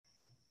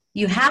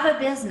You have a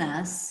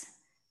business.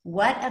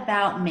 What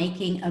about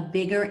making a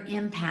bigger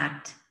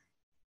impact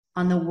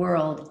on the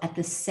world at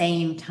the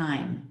same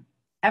time?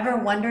 Ever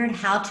wondered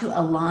how to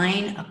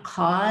align a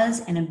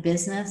cause and a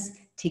business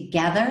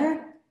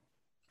together?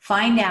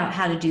 Find out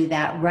how to do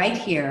that right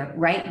here,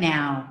 right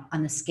now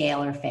on the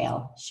Scale or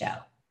Fail show.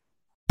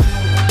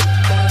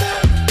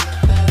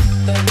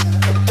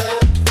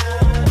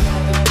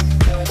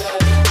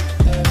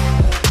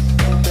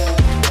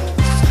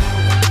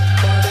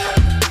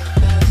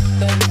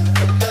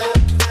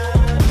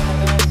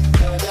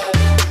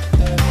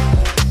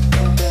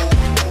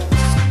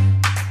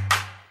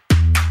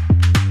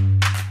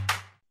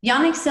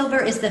 Yanik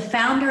Silver is the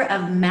founder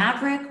of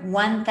Maverick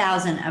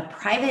 1000, a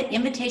private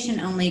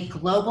invitation-only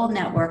global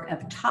network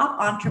of top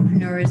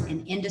entrepreneurs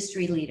and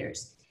industry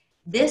leaders.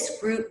 This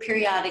group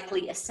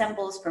periodically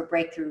assembles for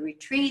breakthrough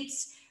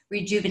retreats,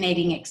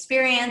 rejuvenating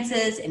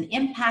experiences, and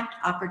impact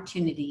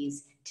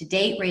opportunities, to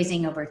date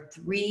raising over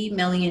 $3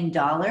 million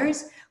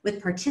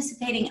with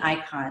participating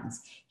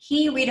icons.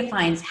 He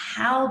redefines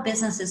how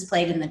business is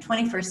played in the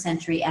 21st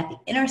century at the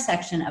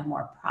intersection of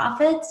more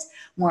profits,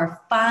 more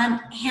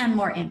fun, and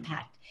more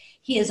impact.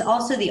 He is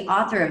also the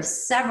author of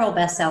several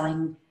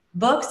best-selling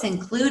books,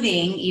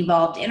 including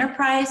Evolved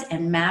Enterprise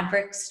and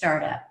Maverick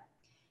Startup.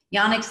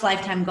 Yanik's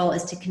lifetime goal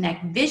is to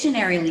connect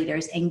visionary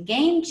leaders and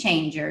game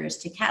changers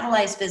to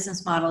catalyze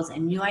business models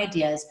and new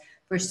ideas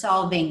for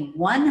solving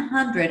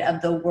 100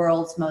 of the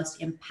world's most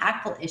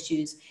impactful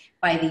issues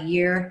by the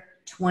year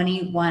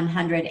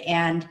 2100.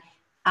 And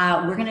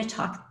we're going to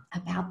talk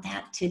about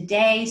that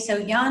today.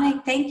 So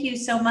Yanik, thank you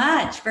so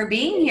much for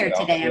being here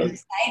today. I'm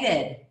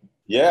excited.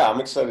 Yeah, I'm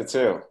excited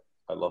too.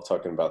 I love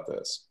talking about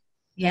this.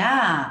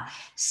 Yeah.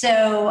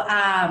 So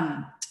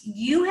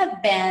you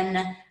have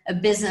been a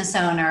business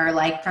owner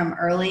like from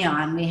early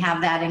on. We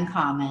have that in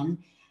common.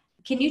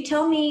 Can you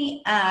tell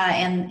me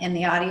and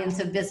the audience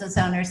of business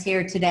owners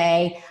here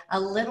today a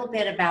little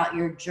bit about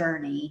your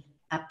journey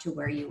up to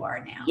where you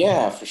are now?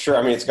 Yeah, for sure.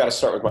 I mean, it's got to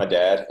start with my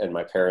dad and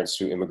my parents,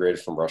 who immigrated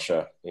from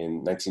Russia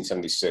in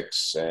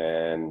 1976.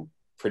 And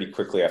pretty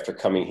quickly after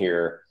coming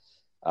here,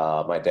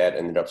 my dad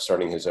ended up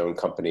starting his own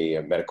company,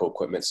 a medical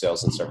equipment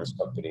sales and service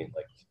company.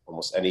 Like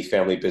almost any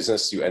family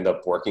business, you end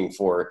up working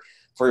for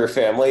your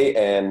family,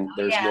 and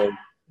there's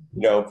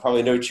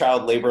probably no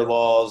child labor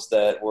laws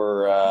that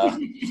were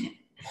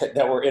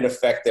that were in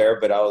effect there.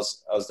 But I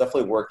was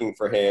definitely working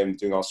for him,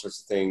 doing all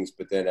sorts of things.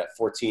 But then at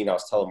 14, I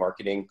was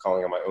telemarketing,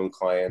 calling on my own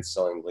clients,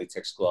 selling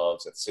latex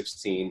gloves. At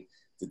 16,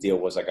 the deal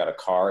was I got a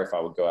car if I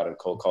would go out and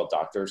cold call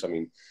doctors. I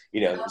mean, oh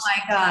my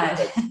gosh,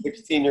 like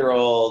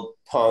 16-year-old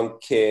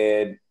punk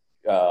kid,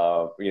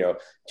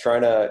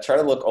 trying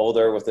to look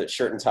older with a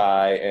shirt and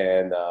tie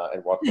and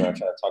walking around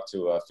trying to talk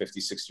to 50,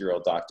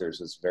 60-year-old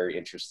doctors was very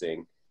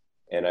interesting.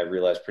 And I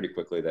realized pretty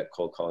quickly that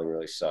cold calling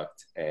really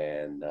sucked.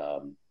 And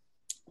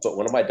but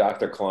one of my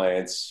doctor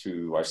clients,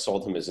 who I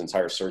sold him his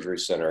entire surgery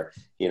center,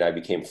 he and I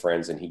became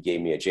friends, and he gave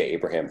me a Jay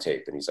Abraham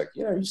tape, and he's like,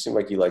 you seem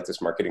like you like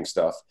this marketing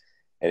stuff.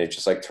 And it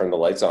just like turned the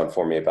lights on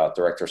for me about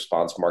direct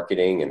response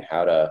marketing and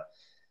how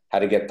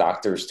to get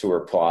doctors to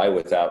reply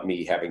without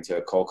me having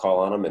to cold call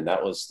on them. And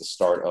that was the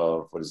start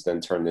of what has then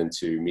turned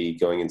into me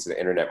going into the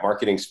internet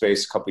marketing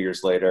space a couple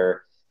years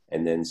later,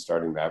 and then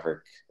starting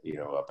Maverick,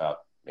 about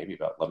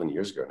 11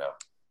 years ago now.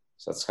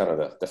 So that's kind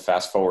of the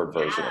fast forward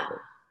version of it.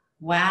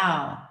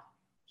 Wow.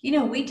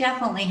 We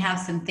definitely have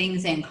some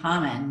things in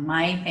common.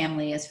 My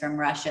family is from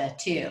Russia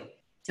too.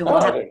 So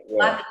we'll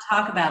have to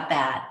talk about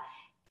that.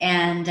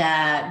 And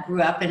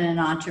grew up in an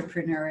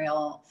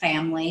entrepreneurial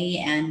family,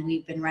 and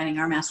we've been running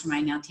our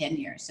mastermind now 10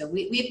 years. So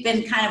we've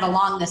been kind of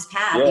along this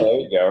path. Yeah, there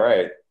you go,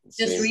 right.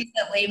 Just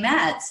recently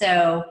met,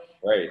 so.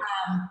 Right.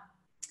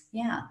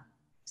 Yeah,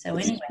 so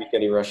Did anyway. you speak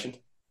any Russian?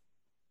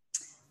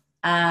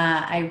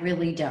 I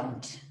really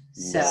don't,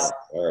 so. No.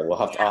 All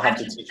right, I'll have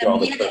to teach you all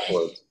the quick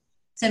words.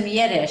 Some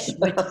Yiddish,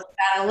 which has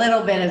got a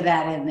little bit of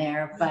that in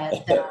there,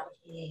 but.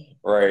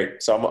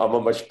 Right. So I'm a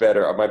much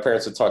better. My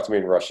parents would talk to me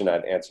in Russian.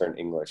 I'd answer in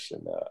English.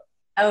 And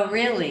oh,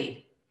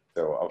 really?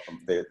 So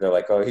they're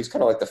like, oh, he's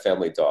kind of like the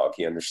family dog.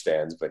 He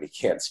understands, but he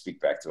can't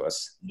speak back to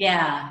us.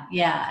 Yeah.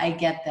 I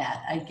get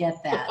that.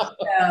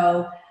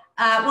 So,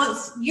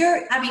 you're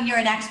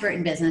an expert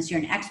in business.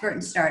 You're an expert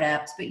in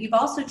startups, but you've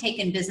also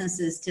taken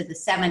businesses to the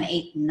 7,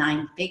 8, and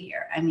 9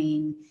 figure. I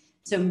mean,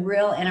 some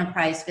real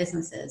enterprise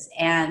businesses.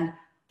 And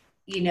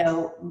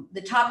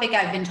the topic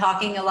I've been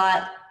talking a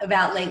lot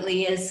about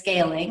lately is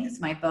scaling. It's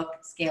my book,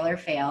 Scale or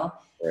Fail.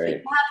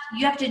 Right.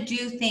 You have to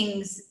do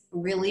things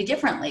really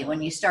differently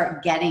when you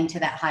start getting to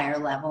that higher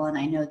level. And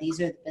I know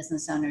these are the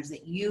business owners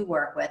that you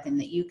work with and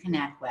that you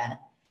connect with.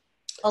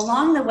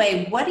 Along the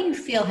way, what do you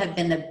feel have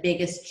been the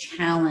biggest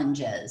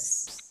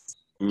challenges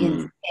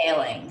in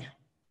scaling?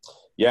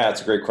 Yeah,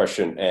 it's a great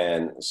question.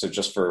 And so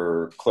just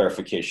for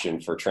clarification,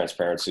 for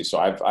transparency, so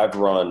I've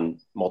run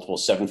multiple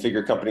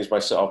 7-figure companies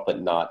myself,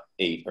 but not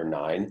 8 or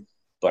 9.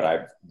 But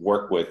I've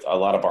worked with a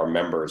lot of our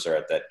members are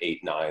at that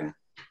 8, 9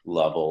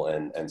 level.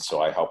 And so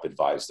I help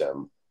advise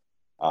them.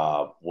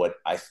 What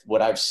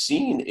I've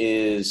seen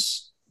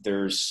is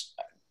there's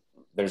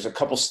there's a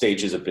couple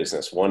stages of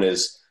business. One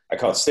is, I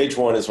call it stage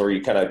one, is where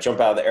you kind of jump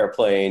out of the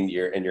airplane,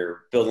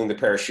 you're building the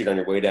parachute on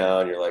your way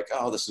down. You're like,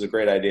 oh, this is a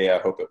great idea. I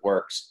hope it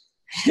works.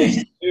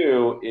 Stage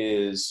two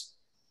is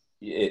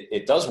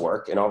it does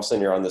work. And all of a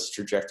sudden you're on this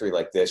trajectory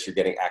like this, you're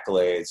getting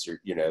accolades,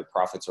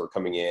 profits are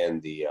coming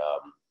in,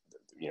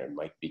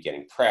 might be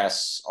getting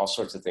press, all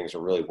sorts of things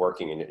are really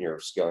working, and you're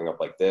scaling up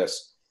like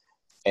this.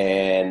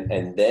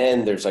 And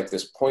then there's like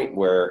this point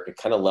where it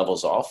kind of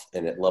levels off,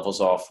 and it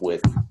levels off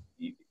with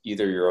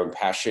either your own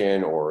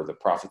passion or the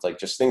profits. Like,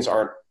 just things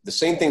aren't the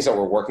same things that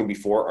were working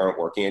before aren't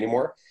working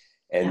anymore.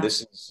 And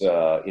this is,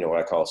 what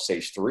I call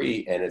stage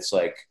three. And it's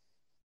like,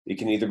 it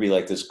can either be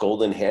like this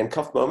golden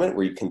handcuff moment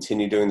where you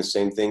continue doing the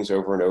same things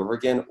over and over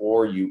again,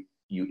 or you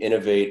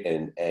innovate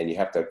and you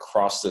have to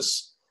cross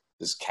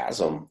this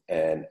chasm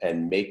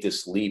and make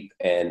this leap.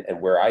 And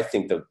where I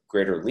think the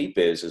greater leap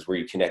is where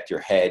you connect your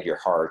head, your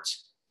heart,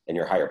 and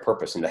your higher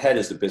purpose. And the head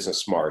is the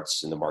business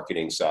smarts and the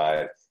marketing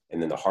side.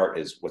 And then the heart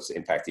is what's the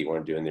impact that you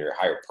want to do, and your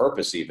higher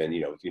purpose even,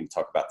 we can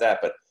talk about that,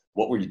 but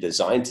what were you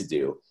designed to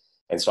do?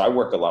 And so I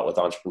work a lot with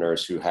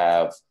entrepreneurs who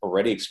have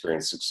already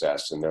experienced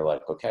success, and they're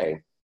like, okay,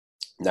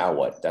 now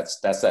what? That's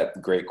that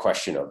great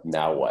question of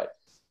now what?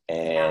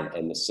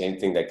 And the same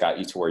thing that got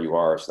you to where you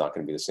are is not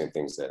going to be the same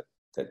things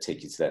that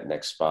take you to that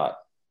next spot.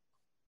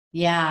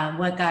 Yeah.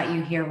 What got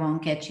you here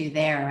won't get you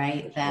there.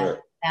 Right. Sure.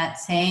 That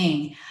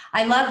saying,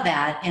 I love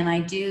that. And I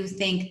do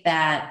think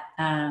that,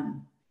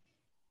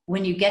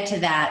 when you get to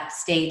that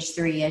stage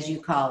three, as you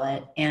call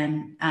it,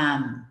 and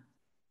a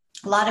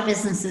lot of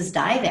businesses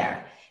die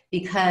there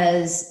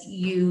because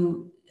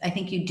I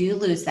think you do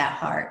lose that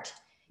heart.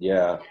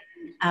 Yeah.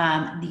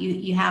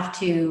 You have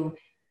to,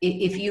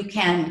 if you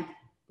can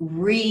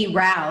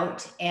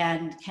reroute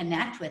and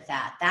connect with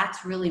that,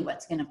 that's really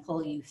what's going to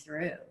pull you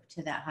through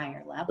to that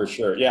higher level. For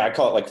sure. Yeah. I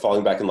call it like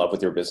falling back in love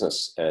with your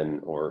business,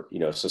 so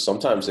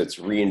sometimes it's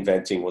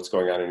reinventing what's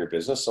going on in your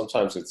business.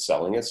 Sometimes it's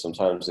selling it.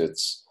 Sometimes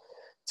it's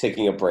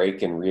taking a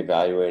break and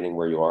reevaluating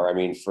where you are. I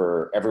mean,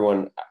 for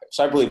everyone,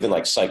 so I believe in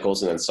like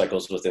cycles and then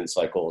cycles within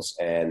cycles.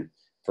 And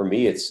for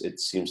me, it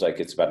seems like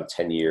it's about a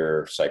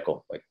 10-year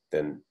cycle. Like,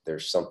 then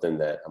there's something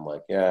that I'm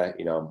like,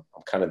 I'm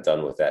kind of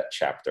done with that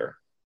chapter.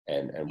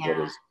 And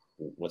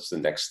what's the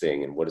next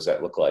thing, and what does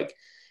that look like?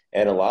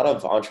 And a lot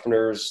of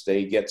entrepreneurs,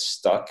 they get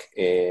stuck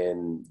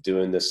in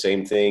doing the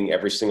same thing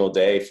every single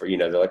day for,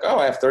 they're like, oh,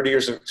 I have 30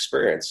 years of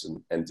experience.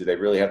 And do they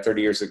really have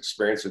 30 years of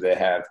experience, or do they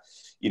have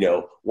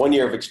 1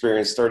 year of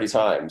experience 30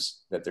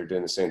 times that they're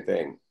doing the same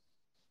thing?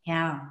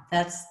 Yeah,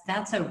 that's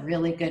a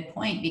really good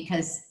point,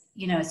 because,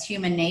 it's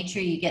human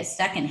nature. You get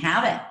stuck in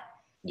habit.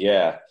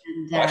 Yeah.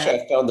 And, actually,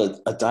 I found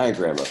a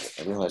diagram of it.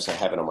 I realized I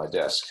have it on my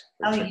desk.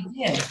 Oh, you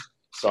did?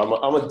 So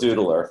I'm a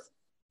doodler.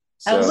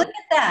 So look at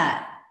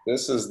that.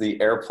 This is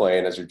the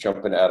airplane as you're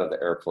jumping out of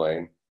the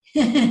airplane.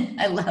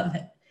 I love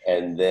it.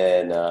 And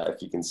then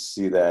if you can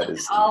see that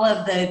is all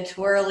of the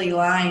twirly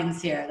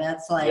lines here.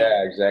 That's like,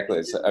 yeah, exactly.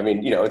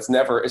 It's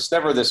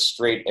never this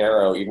straight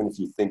arrow, even if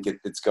you think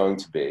it's going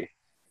to be.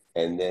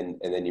 And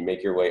then you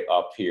make your way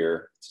up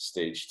here to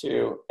stage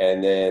two.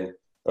 And then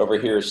over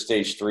here is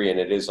stage three. And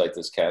it is like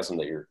this chasm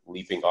that you're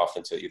leaping off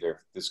into,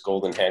 either this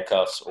golden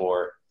handcuffs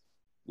or,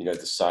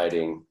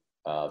 deciding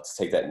to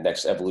take that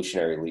next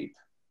evolutionary leap.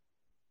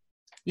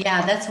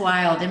 Yeah, that's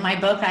wild. In my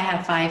book, I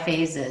have 5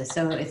 phases.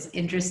 So it's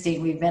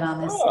interesting. We've been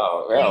on this.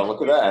 Oh, yeah,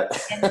 look at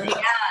that.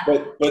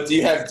 Yeah. but do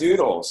you have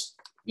doodles?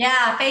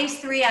 Yeah, phase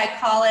 3, I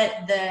call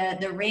it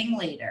the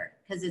ringleader,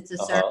 because it's a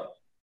circle,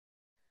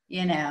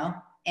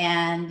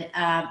 and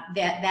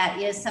that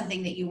is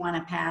something that you want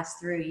to pass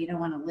through. You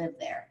don't want to live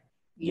there.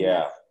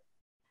 Yeah.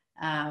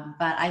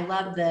 But I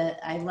love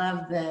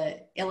the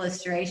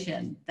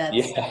illustration.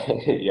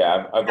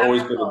 Yeah. I've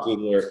always been a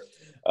doodler.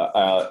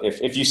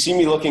 If you see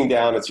me looking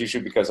down, it's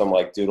usually because I'm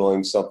like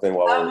doodling something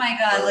while oh my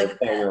God, look at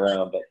that.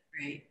 around. But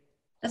great.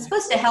 That's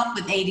supposed to help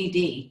with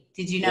ADD.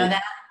 Did you know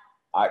that?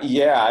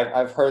 Yeah,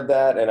 I've heard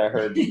that, and I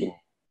heard you can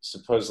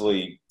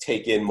supposedly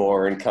take in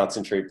more and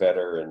concentrate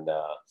better, and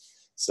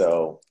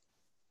so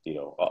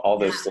all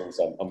those things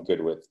I'm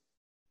good with.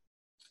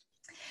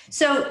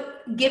 So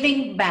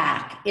giving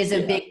back is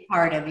a big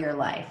part of your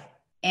life,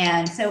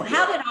 and so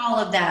how did all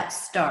of that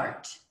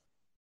start?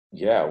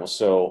 Yeah, well,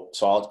 so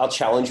I'll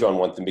challenge you on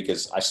one thing,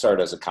 because I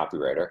started as a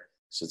copywriter.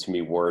 So to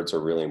me, words are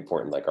really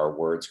important. Like, our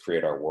words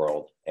create our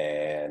world,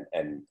 and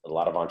a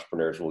lot of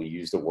entrepreneurs will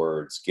use the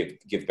words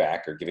give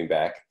back or giving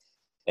back.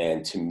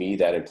 And to me,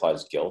 that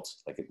implies guilt.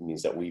 Like, it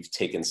means that we've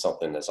taken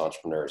something as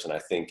entrepreneurs. And I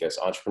think as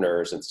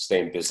entrepreneurs and to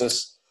stay in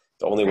business,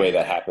 the only way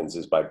that happens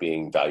is by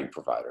being value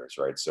providers,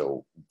 right?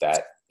 So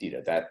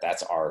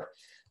that's our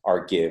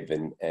give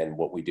and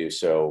what we do.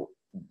 So,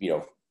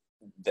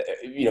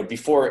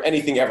 before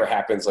anything ever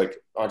happens, like,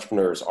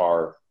 entrepreneurs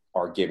are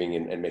giving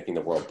and making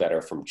the world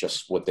better from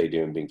just what they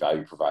do and being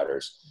value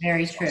providers.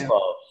 Very true.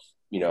 So,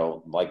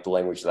 like, the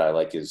language that I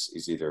like is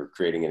either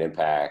creating an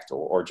impact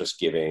or just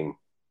giving,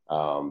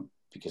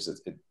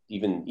 because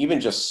even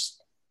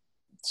just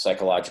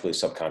psychologically,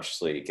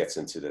 subconsciously, it gets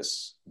into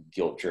this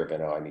guilt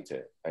driven, I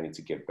need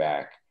to give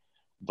back.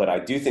 but I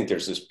do think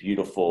there's this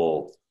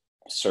beautiful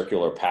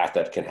circular path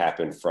that can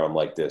happen from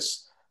like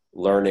this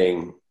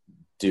learning,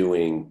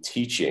 doing,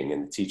 teaching,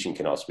 and teaching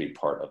can also be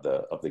part of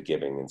the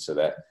giving. And so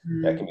that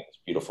can be this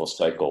beautiful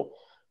cycle.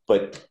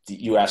 But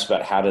you asked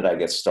about how did I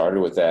get started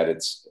with that?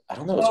 I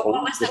don't know. It's Well,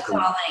 what was the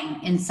different.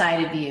 calling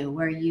inside of you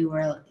where you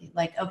were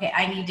like, okay,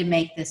 I need to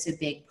make this a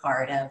big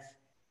part of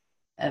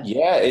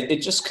Yeah,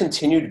 it just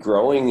continued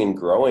growing and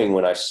growing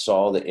when I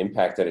saw the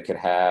impact that it could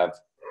have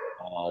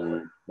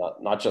on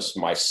not just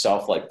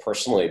myself, like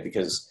personally,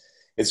 because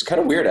it's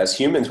kind of weird. As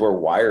humans, we're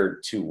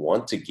wired to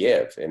want to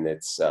give. And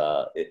it's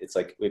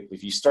like,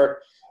 if you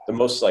start, the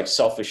most like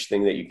selfish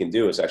thing that you can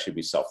do is actually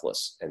be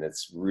selfless. And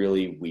it's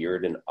really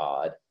weird and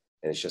odd.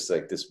 And it's just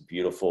like this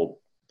beautiful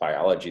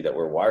biology that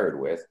we're wired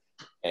with.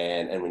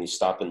 And when you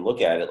stop and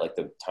look at it, like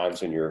the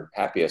times when you're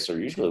happiest are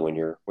usually when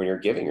you're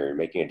giving or you're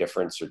making a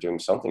difference or doing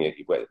something,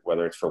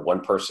 whether it's for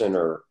one person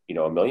or,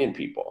 a million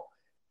people.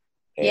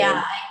 And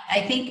yeah,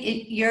 I think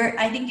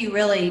you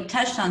really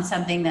touched on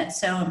something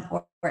that's so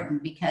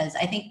important because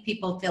I think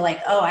people feel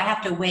like, oh, I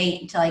have to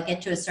wait until I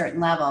get to a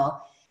certain level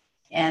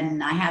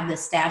and I have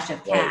this stash of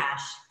right.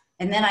 cash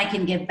and then I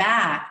can give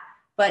back.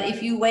 But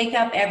if you wake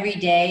up every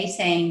day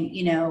saying,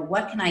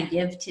 what can I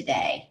give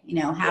today?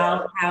 Yeah,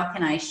 How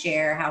can I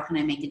share? How can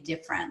I make a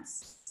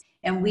difference?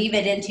 And weave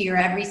it into your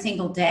every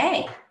single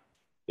day.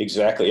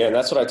 exactly. Yeah. And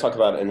that's what I talk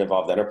about in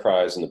Evolved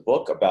Enterprise in the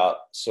book about.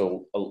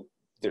 So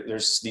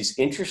there's these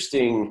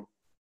interesting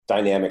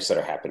dynamics that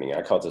are happening.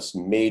 I call it this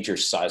major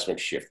seismic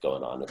shift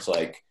going on. It's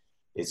like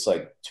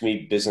to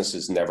me, business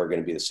is never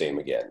going to be the same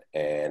again.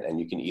 And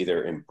you can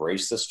either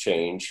embrace this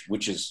change,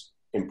 which is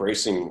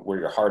embracing where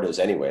your heart is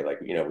anyway.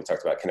 Like, we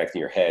talked about connecting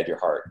your head, your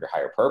heart, your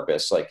higher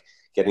purpose, like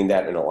getting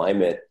that in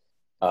alignment.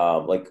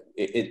 Like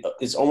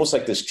it's almost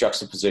like this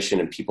juxtaposition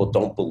and people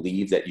don't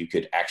believe that you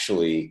could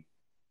actually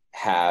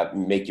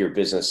make your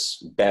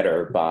business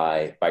better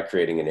by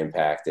creating an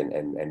impact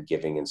and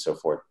giving and so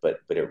forth.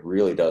 But it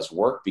really does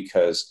work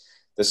because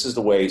this is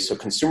the way. So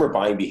consumer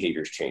buying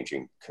behavior is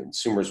changing.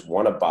 Consumers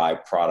want to buy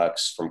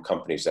products from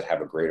companies that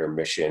have a greater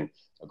mission,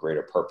 a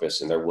greater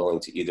purpose, and they're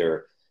willing to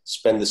either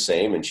spend the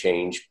same and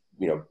change,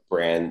 the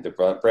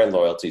brand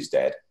loyalty is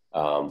dead.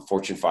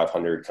 Fortune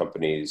 500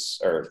 companies,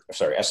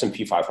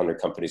 S&P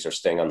 500 companies are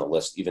staying on the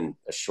list even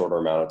a shorter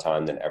amount of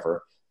time than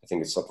ever. I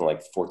think it's something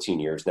like 14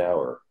 years now,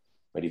 or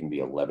might even be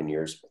 11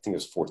 years. I think it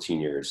was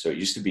 14 years. So it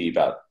used to be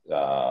about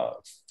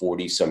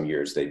 40 some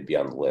years they'd be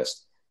on the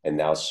list. And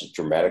now it's just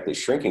dramatically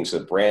shrinking. So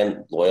the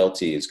brand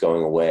loyalty is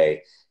going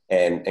away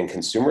and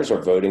consumers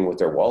are voting with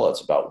their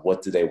wallets about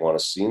what do they want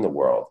to see in the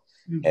world.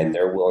 Mm-hmm. And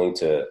they're willing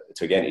to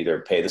again,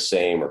 either pay the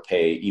same or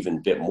pay even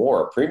a bit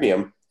more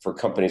premium for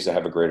companies that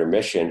have a greater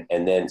mission.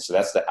 And then, so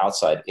that's the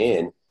outside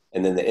in.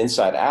 And then the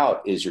inside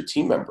out is your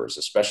team members,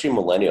 especially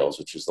millennials,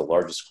 which is the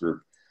largest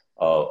group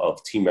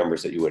of team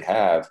members that you would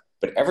have.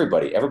 But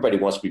everybody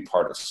wants to be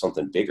part of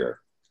something bigger.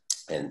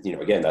 And,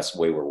 again, that's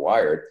the way we're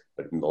wired,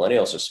 but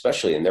millennials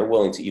especially, and they're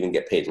willing to even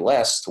get paid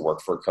less to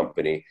work for a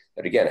company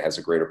that, again, has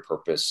a greater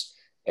purpose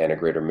and a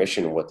greater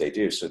mission in what they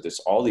do. So there's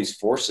all these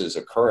forces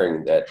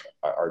occurring that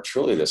are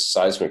truly this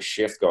seismic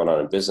shift going on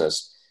in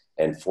business.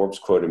 And Forbes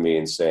quoted me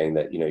in saying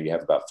that, you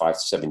have about 5 to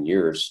 7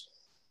 years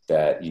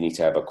that you need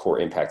to have a core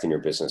impact in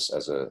your business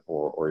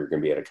or you're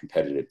going to be at a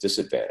competitive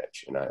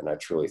disadvantage. And I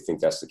truly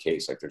think that's the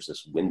case. Like there's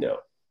this window.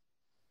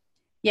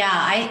 Yeah,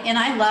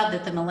 I love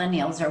that the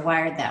millennials are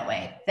wired that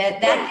way.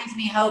 That Right. gives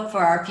me hope for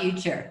our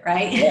future,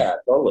 right? Yeah,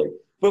 totally.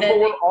 But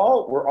we're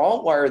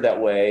all wired that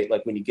way.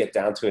 Like when you get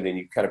down to it and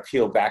you kind of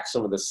peel back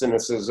some of the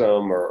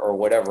cynicism or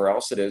whatever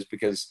else it is,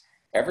 because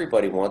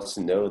everybody wants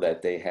to know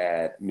that they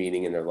had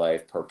meaning in their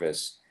life,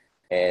 purpose.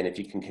 And if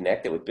you can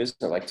connect it with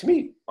business, like to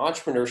me,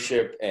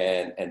 entrepreneurship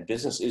and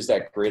business is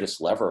that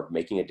greatest lever of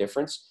making a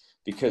difference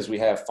because we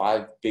have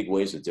 5 big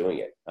ways of doing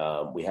it.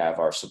 We have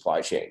our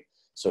supply chain.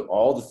 So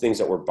all the things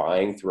that we're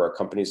buying through our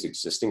companies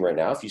existing right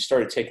now, if you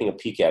started taking a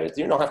peek at it,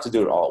 you don't have to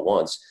do it all at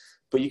once,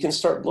 but you can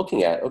start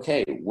looking at,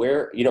 okay,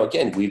 where,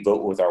 again, we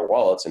vote with our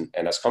wallets and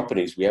as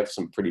companies, we have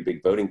some pretty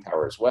big voting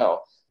power as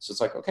well. So it's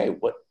like, okay,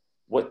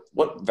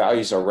 what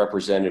values are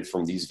represented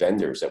from these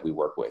vendors that we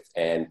work with?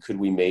 And could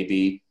we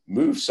maybe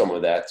move some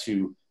of that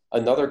to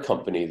another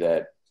company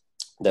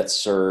that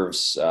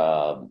serves,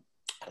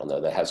 I don't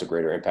know, that has a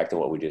greater impact than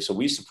what we do. So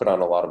we used to put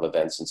on a lot of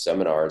events and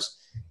seminars,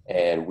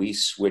 and we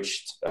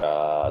switched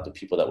the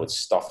people that would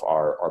stuff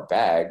our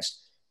bags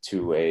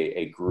to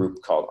a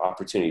group called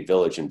Opportunity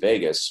Village in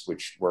Vegas,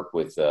 which work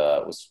with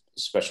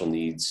special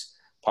needs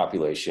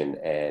population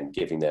and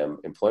giving them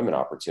employment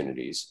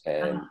opportunities.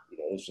 And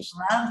it was just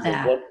Love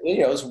that.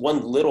 it was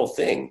one little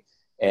thing,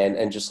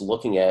 and just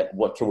looking at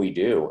what can we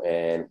do.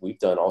 And we've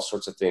done all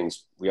sorts of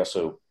things. We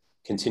also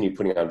continue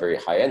putting on very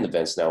high end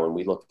events now, and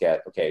we look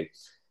at, okay,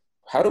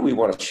 how do we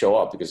want to show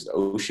up? Because the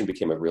ocean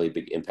became a really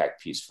big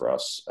impact piece for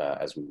us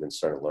as we've been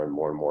starting to learn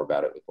more and more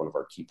about it with one of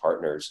our key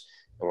partners.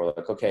 And we're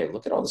like, okay,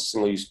 look at all the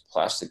single-use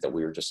plastic that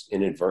we were just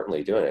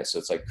inadvertently doing it. So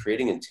it's like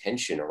creating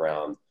intention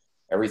around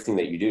everything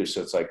that you do.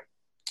 So it's like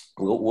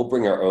we'll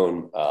bring our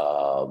own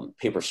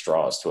paper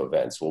straws to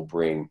events. We'll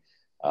bring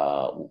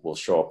We'll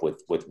show up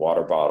with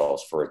water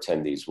bottles for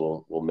attendees.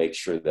 We'll make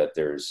sure that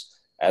there's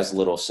as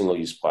little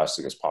single-use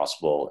plastic as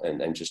possible,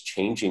 and just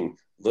changing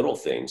little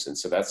things. And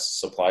so that's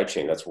supply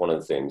chain. That's one of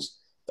the things.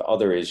 The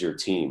other is your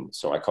team.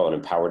 So I call it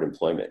empowered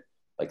employment,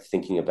 like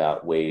thinking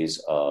about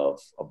ways of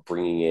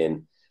bringing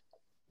in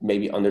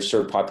maybe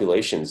underserved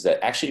populations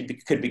that actually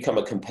could become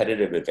a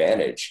competitive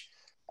advantage.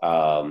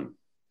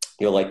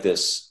 Like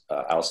this,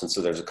 Allison.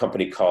 So there's a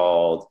company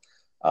called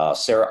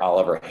Sarah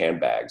Oliver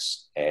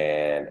Handbags,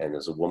 and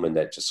there's a woman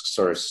that just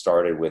sort of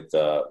started with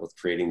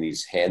creating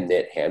these hand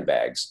knit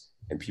handbags,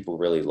 and people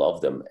really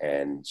loved them.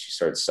 And she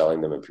started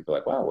selling them, and people were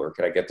like, wow, where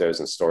can I get those?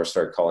 And stores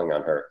started calling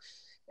on her,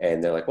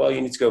 and they're like, well,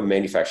 you need to go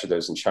manufacture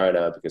those in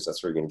China because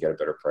that's where you're going to get a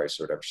better price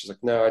or whatever. She's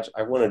like, no,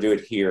 I want to do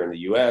it here in the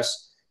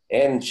US.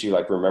 And she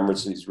like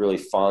remembers these really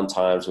fond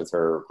times with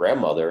her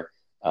grandmother,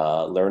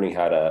 learning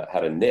how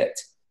to knit.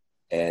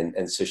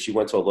 And so she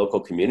went to a local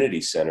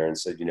community center and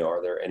said, is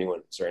there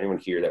anyone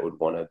here that would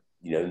want to,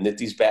 knit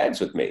these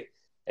bags with me?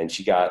 And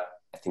she got,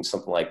 I think,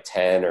 something like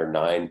 10 or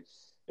 9.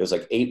 It was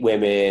like 8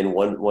 women,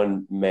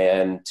 one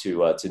man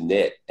to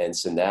knit. And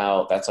so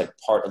now that's like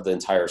part of the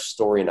entire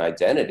story and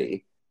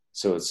identity.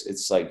 So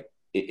it's like,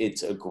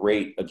 it's a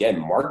great, again,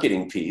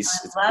 marketing piece.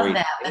 I love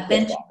that. But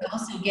then she's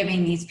also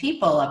giving these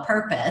people a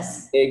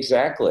purpose.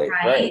 Exactly.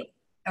 Right.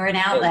 Or an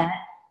outlet.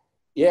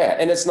 Yeah,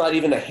 and it's not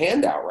even a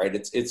handout, right?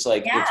 It's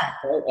like it's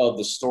part of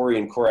the story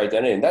and core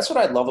identity, and that's what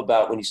I love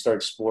about when you start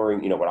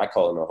exploring, what I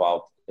call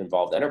an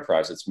involved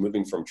enterprise. It's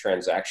moving from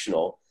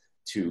transactional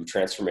to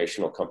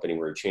transformational company,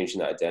 where you're changing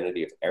the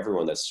identity of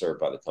everyone that's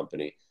served by the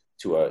company,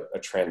 to a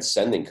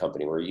transcending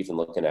company, where you're even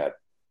looking at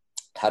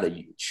how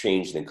to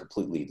change then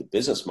completely the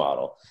business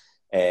model.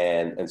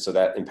 And so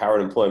that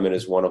empowered employment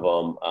is one of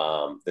them.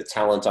 The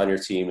talent on your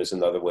team is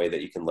another way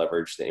that you can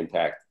leverage the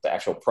impact, the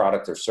actual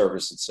product or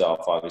service itself.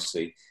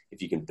 Obviously,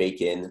 if you can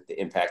bake in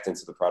the impact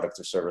into the product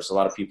or service, a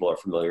lot of people are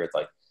familiar with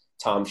like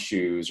Tom's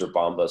Shoes or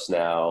Bombas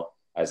now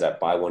as that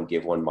buy one,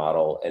 give one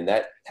model. And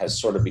that has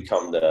sort of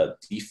become the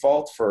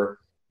default for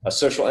a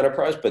social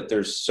enterprise, but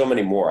there's so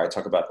many more. I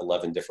talk about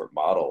 11 different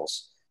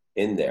models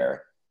in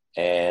there.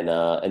 And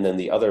then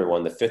the other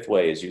one, the fifth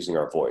way, is using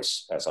our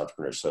voice as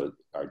entrepreneurs. So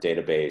our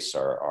database,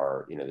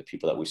 our the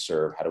people that we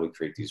serve, how do we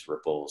create these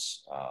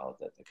ripples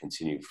that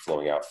continue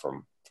flowing out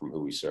from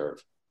who we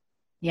serve?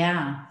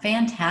 Yeah,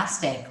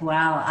 fantastic.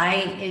 Wow.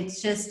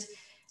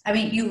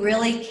 You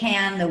really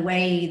can, the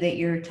way that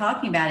you're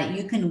talking about it,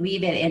 you can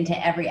weave it into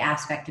every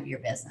aspect of your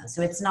business.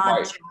 So it's not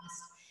just,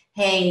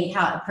 hey,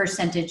 how a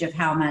percentage of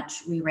how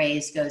much we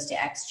raise goes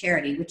to X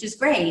charity, which is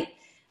great.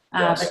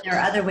 Yes. But there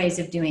are other ways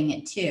of doing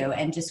it too,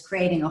 and just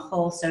creating a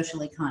whole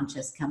socially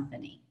conscious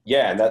company.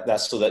 Yeah, and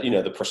that's so that,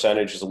 the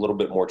percentage is a little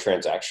bit more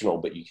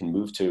transactional, but you can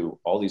move to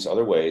all these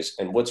other ways.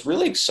 And what's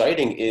really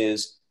exciting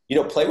is,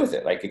 play with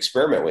it, like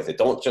experiment with it.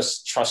 Don't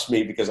just trust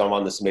me because I'm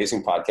on this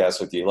amazing podcast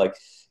with you. Like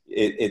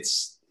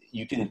it's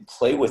you can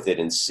play with it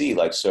and see,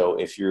 like, so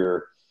if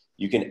you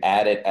can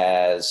add it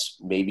as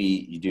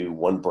maybe you do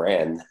one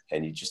brand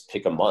and you just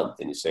pick a month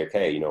and you say,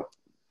 okay,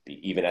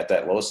 even at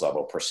that lowest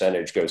level,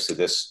 percentage goes to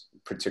this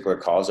particular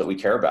cause that we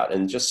care about,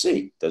 and just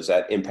see, does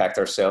that impact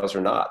our sales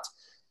or not?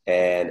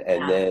 And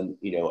then,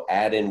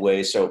 add in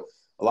ways. So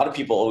a lot of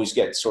people always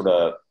get sort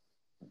of,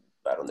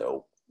 I don't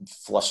know,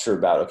 flustered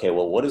about, okay,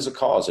 well, what is a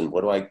cause and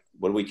what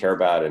do we care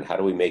about and how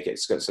do we make it?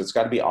 So it's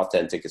got to be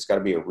authentic. It's got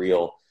to be a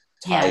real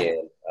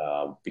tie-in,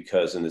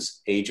 because in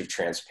this age of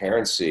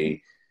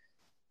transparency,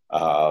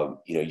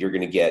 you're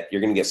going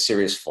to get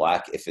serious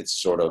flack if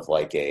it's sort of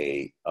like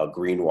a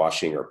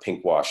greenwashing or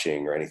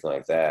pinkwashing or anything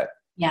like that.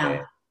 Yeah.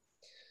 And,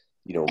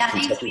 that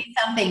needs to be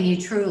something you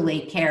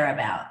truly care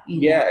about.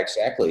 Yeah,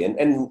 exactly.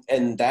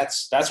 And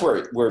that's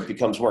where it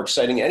becomes more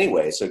exciting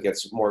anyway. So it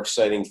gets more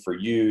exciting for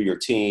you, your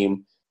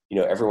team,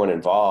 everyone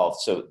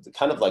involved. So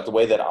kind of like the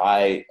way that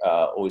I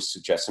always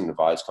suggest and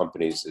advise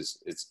companies is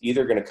it's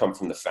either going to come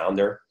from the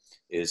founder,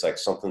 is like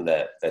something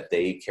that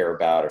they care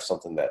about or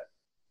something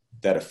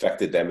that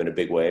affected them in a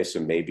big way. So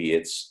maybe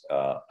it's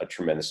a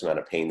tremendous amount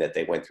of pain that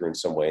they went through in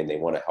some way and they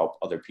want to help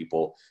other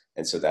people.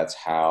 And so that's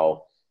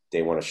how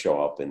they want to show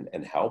up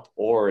and help.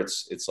 Or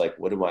it's like,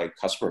 what do my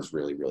customers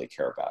really, really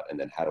care about? And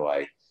then how do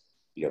I,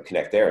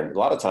 connect there? And a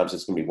lot of times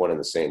it's going to be one and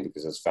the same,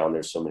 because as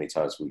founders, so many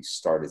times we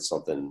started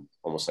something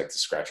almost like to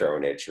scratch our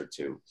own itch or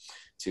to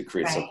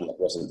create something that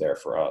wasn't there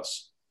for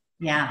us.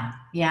 Yeah.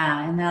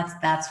 Yeah. And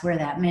that's where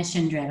that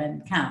mission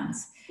driven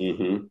comes.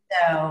 Mm-hmm.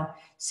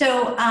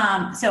 So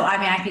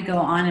I could go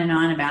on and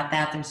on about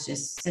that. There's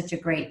just such a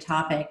great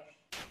topic.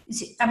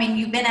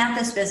 You've been at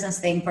this business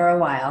thing for a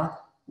while.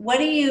 What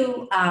do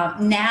you,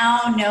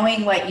 now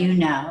knowing what you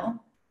know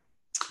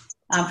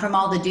from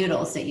all the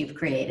doodles that you've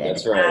created?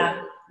 That's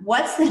right.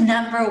 What's the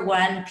number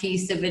one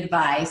piece of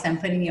advice, I'm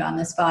putting you on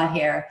the spot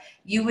here,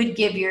 you would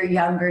give your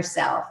younger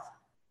self?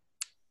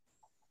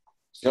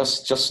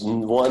 Just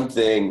one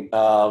thing.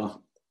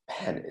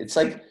 It's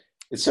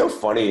so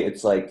funny.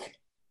 It's like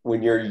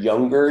when you're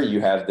younger,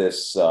 you have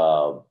this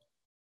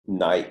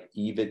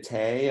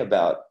naivete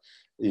about,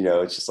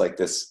 it's just like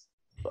this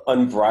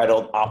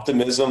unbridled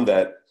optimism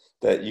that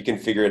that you can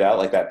figure it out,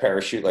 like that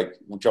parachute, like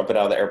jumping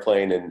out of the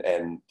airplane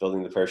and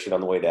building the parachute on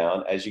the way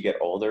down. As you get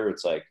older,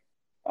 it's like,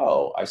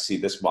 oh, I see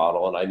this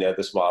model and I know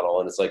this model.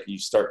 And it's like you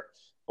start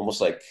almost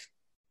like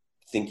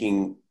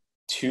thinking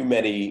too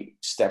many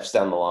steps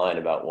down the line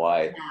about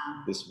why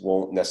this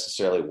won't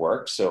necessarily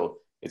work. So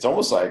it's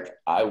almost like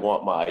I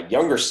want my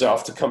younger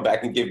self to come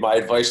back and give my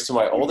advice to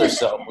my older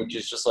self, which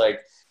is just like,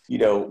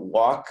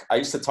 walk. I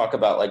used to talk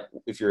about, like,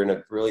 if you're in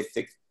a really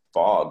thick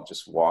fog,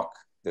 just walk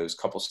those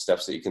couple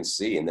steps that you can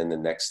see, and then the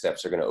next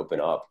steps are going to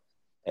open up,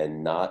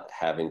 and not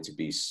having to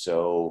be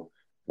so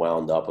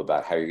wound up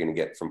about how you're going to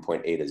get from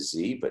point A to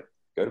Z, but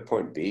go to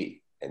point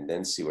B and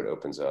then see what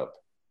opens up.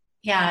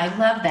 Yeah, I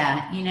love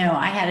that.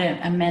 I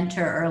had a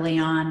mentor early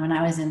on when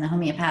I was in the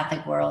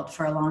homeopathic world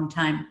for a long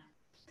time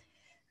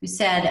who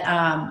said,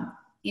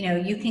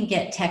 you can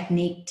get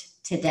techniqued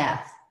to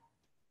death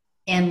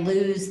and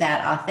lose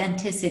that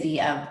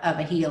authenticity of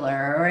a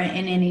healer, or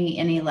in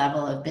any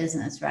level of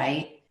business,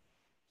 right?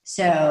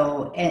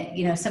 So,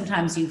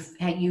 sometimes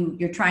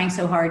you're trying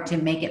so hard to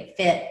make it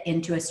fit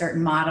into a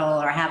certain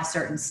model or have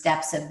certain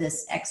steps of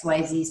this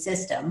XYZ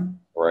system.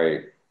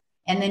 Right.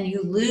 And then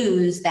you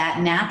lose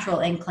that natural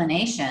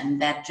inclination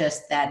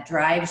that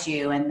drives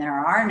you, and there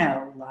are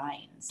no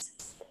lines.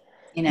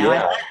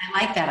 I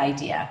like that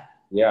idea.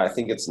 Yeah, I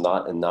think it's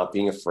not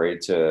being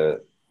afraid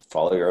to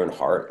follow your own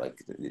heart.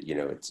 Like,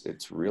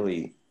 it's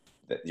really,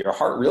 your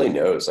heart really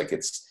knows. Like,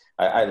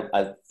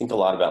 I think a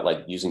lot about,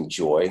 like, using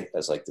joy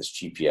as like this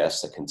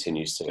GPS that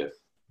continues to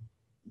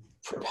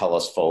propel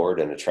us forward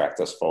and attract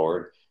us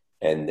forward.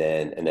 And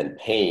then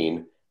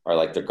pain are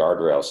like the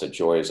guardrails. So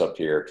joy is up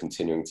here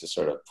continuing to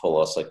sort of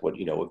pull us, like, what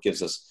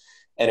gives us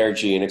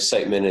energy and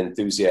excitement and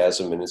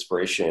enthusiasm and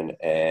inspiration.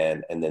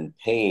 And then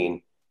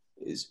pain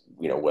is,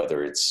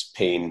 whether it's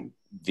pain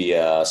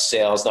via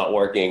sales not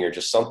working or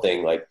just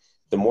something, like,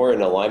 the more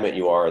in alignment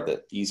you are,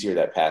 the easier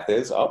that path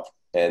is up.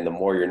 And the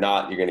more you're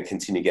not, you're going to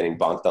continue getting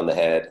bonked on the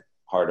head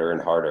harder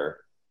and harder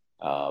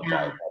by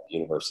the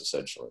universe,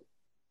 essentially.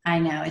 I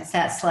know, it's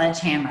that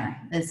sledgehammer.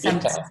 It's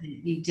sometimes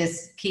you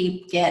just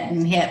keep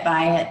getting hit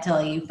by it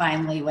till you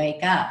finally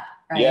wake up,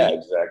 right? Yeah,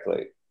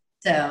 exactly.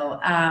 So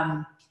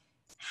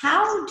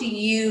how do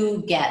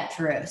you get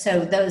through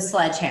those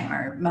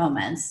sledgehammer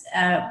moments?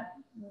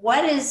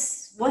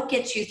 What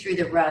gets you through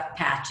the rough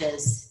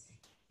patches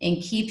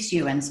and keeps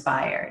you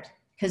inspired?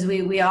 Because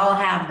we all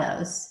have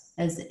those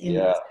as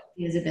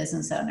a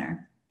business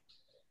owner.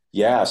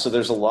 Yeah. So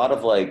there's a lot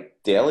of, like,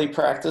 daily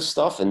practice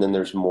stuff. And then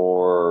there's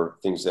more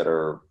things that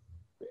are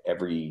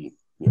every,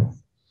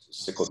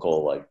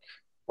 cyclical, like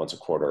once a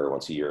quarter or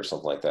once a year or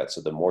something like that.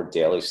 So the more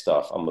daily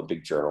stuff, I'm a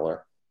big journaler.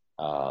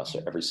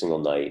 So every single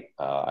night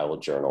I will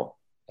journal,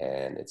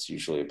 and it's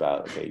usually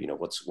about, okay,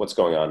 what's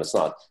going on. It's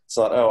not,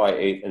 oh, I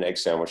ate an egg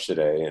sandwich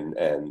today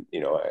and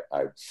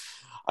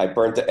I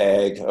burnt the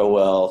egg. Oh,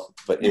 well,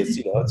 but it's,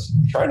 it's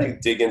trying to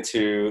dig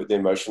into the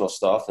emotional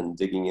stuff and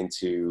digging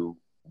into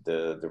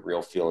the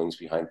real feelings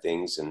behind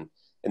things. And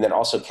then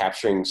also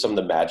capturing some of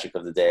the magic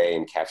of the day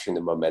and capturing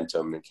the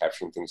momentum and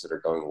capturing things that are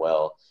going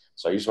well.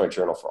 So I use my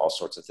journal for all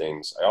sorts of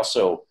things. I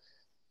also,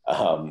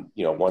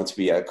 wanted to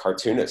be a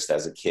cartoonist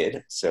as a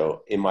kid.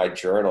 So in my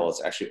journal,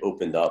 it's actually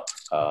opened up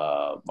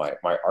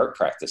my art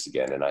practice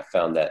again. And I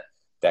found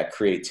that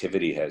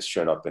creativity has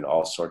shown up in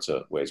all sorts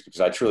of ways,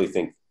 because I truly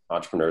think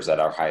entrepreneurs at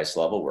our highest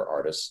level, we're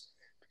artists,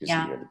 because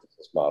the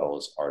business model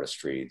is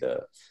artistry.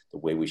 The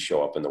way we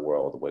show up in the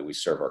world, the way we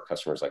serve our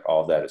customers, like,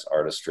 all of that is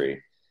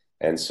artistry.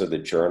 And so the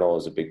journal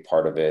is a big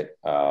part of it.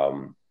 I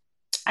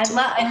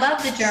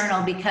love the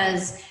journal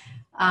because,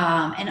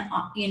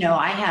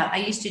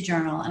 I used to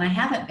journal and I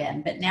haven't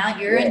been, but now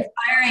you're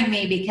inspiring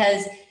me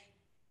because,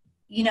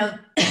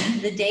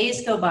 the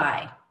days go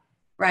by,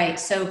 right,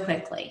 so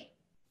quickly.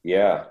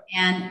 Yeah.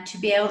 And to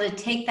be able to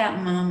take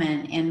that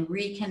moment and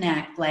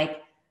reconnect,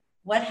 like,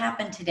 what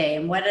happened today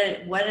and what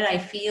did I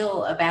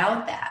feel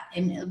about that,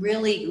 and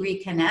really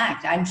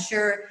reconnect. I'm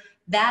sure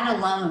that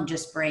alone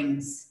just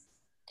brings,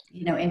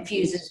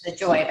 infuses the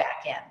joy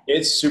back in.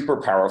 It's super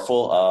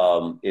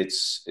powerful.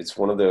 It's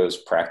one of those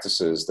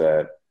practices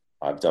that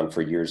I've done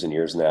for years and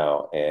years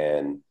now.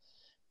 And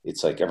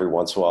it's like every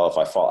once in a while, if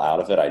I fall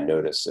out of it, I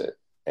notice it.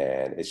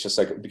 And it's just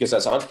like, because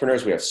as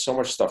entrepreneurs, we have so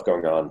much stuff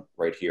going on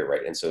right here,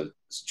 right? And so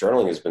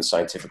journaling has been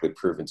scientifically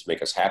proven to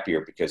make us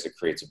happier because it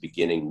creates a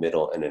beginning,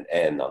 middle, and an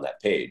end on that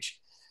page.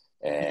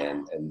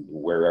 And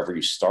wherever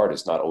you start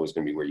is not always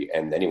going to be where you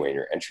end anyway in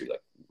your entry.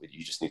 Like,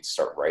 you just need to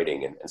start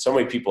writing. And so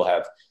many people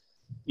have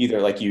either,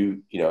 like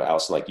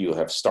Allison, like you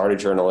have started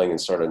journaling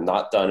and sort of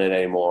not done it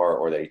anymore,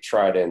 or they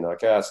tried it and they're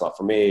like, it's not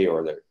for me,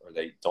 or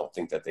they don't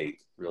think that they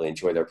really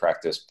enjoy their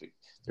practice. But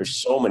there's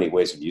so many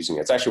ways of using it.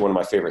 It's actually one of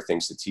my favorite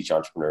things to teach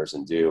entrepreneurs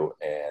and do.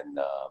 And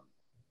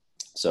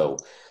so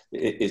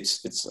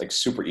it's like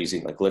super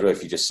easy. Like, literally,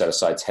 if you just set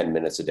aside 10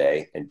 minutes a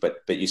day,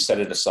 but you set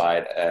it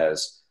aside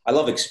as, I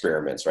love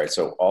experiments, right?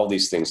 So all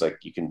these things, like,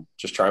 you can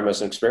just try them as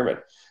an experiment.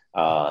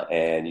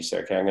 And you say,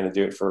 okay, I'm going to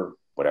do it for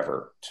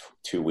whatever,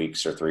 2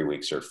 weeks or 3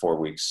 weeks or 4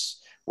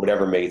 weeks,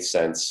 whatever made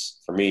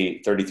sense for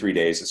me. 33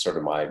 days is sort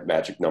of my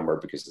magic number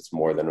because it's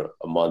more than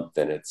a month,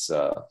 and it's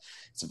a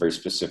very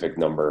specific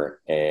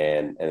number.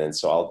 And then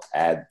so I'll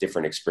add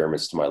different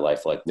experiments to my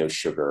life, like no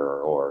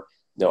sugar or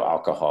no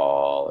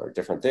alcohol or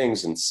different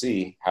things, and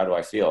see how do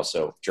I feel.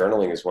 So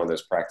journaling is one of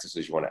those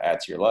practices you want to add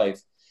to your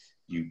life.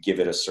 You give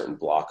it a certain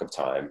block of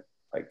time,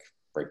 like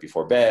right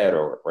before bed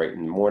or right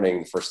in the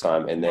morning, first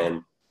time. And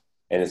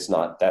it's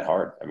not that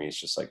hard. I mean, it's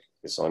just like,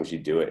 as long as you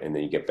do it and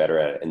then you get better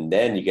at it. And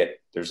then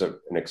there's an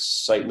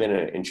excitement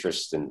and an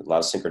interest and a lot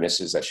of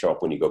synchronicities that show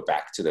up when you go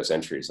back to those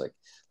entries.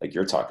 Like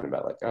you're talking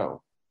about, like,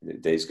 oh, the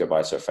days go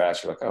by so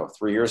fast. You're like, oh,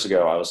 3 years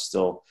ago, I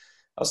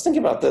was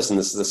thinking about this, and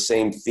this is the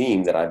same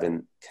theme that I've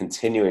been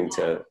continuing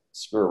to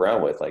screw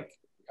around with. Like,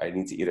 I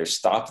need to either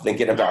stop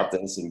thinking about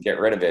this and get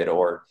rid of it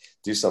or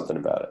do something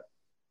about it.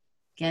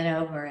 Get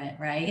over it,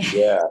 right?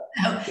 Yeah.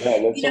 So, Yeah.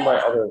 And then some of my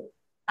other.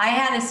 I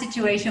had a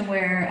situation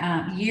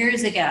where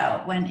years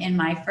ago, when in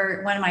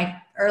one of my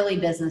early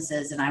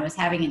businesses, and I was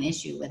having an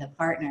issue with a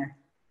partner,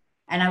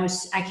 and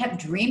I kept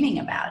dreaming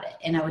about it,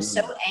 and I was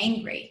so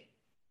angry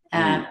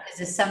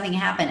because something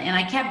happened, and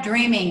I kept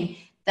dreaming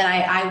that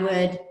I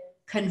would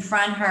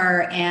confront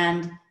her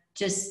and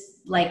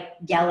just like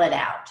yell it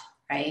out,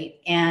 right?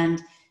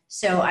 And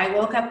so I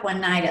woke up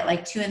one night at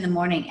like 2 a.m,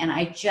 and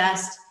I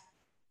just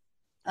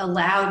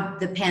allowed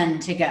the pen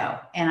to go,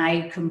 and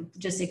I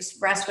just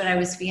expressed what I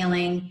was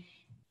feeling,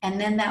 and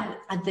then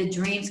the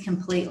dreams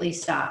completely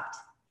stopped.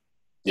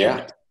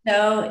 Yeah.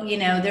 So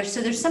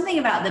there's something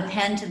about the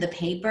pen to the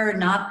paper,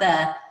 not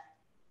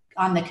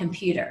on the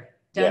computer.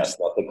 Yes,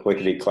 not the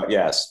clickety clack.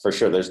 Yes, for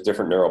sure. There's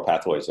different neural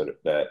pathways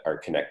that are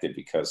connected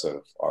because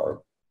of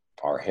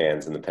our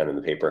hands and the pen and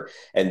the paper.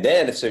 And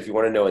then, so if you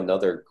want to know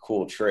another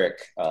cool trick,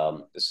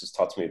 this is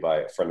taught to me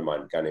by a friend of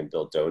mine, a guy named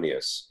Bill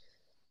Donius,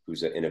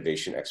 who's an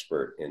innovation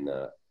expert in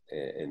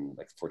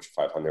like the Fortune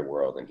 500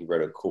 world. And he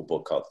wrote a cool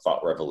book called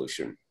Thought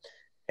Revolution.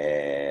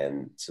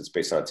 And so it's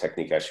based on a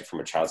technique actually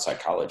from a child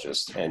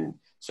psychologist. And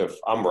so if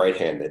I'm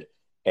right-handed,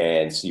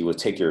 and so you would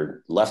take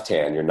your left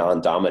hand, your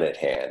non-dominant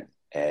hand,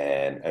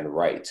 and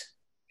write.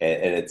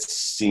 And it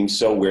seems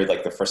so weird.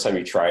 Like the first time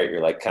you try it,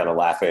 you're like kind of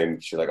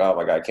laughing. You're like, oh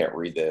my God, I can't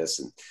read this.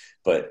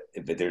 But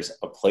there's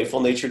a playful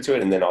nature to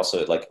it. And then also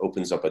it like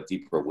opens up a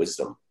deeper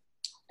wisdom.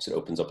 So it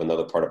opens up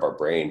another part of our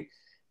brain.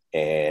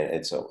 And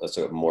it's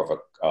a more of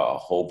a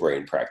whole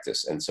brain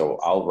practice. And so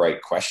I'll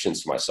write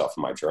questions to myself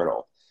in my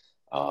journal.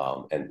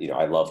 And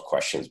I love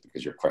questions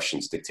because your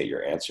questions dictate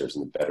your answers,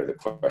 and the better the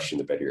question,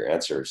 the better your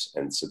answers.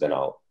 And so then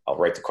I'll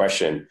write the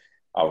question,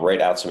 I'll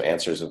write out some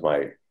answers with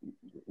my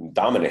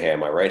dominant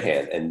hand, my right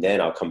hand, and then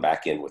I'll come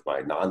back in with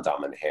my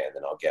non-dominant hand,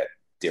 and I'll get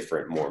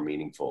different, more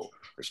meaningful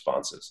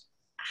responses.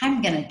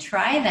 I'm going to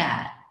try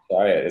that.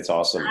 Try it. It's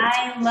awesome.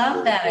 I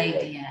love that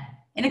idea.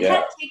 And it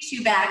kind of takes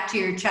you back to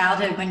your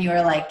childhood when you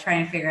were like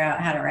trying to figure out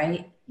how to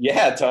write.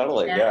 Yeah,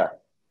 totally. Yeah.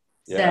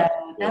 So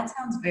that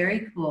sounds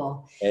very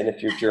cool. And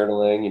if you're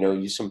journaling,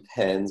 use some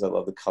pens. I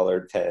love the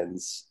colored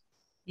pens.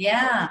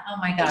 Yeah. Oh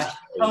my gosh.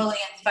 Totally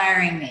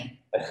inspiring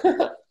me.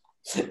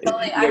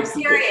 Totally. I'm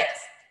serious.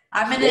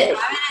 I'm gonna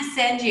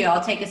send you.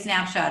 I'll take a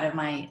snapshot of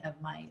my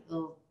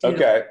little doodle.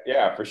 Okay.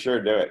 Yeah, for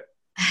sure. Do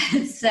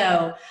it.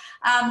 So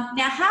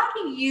now, how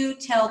do you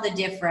tell the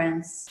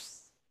difference?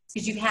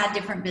 Because you've had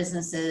different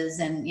businesses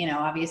and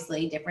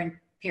obviously different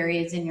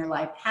periods in your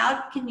life.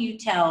 How can you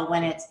tell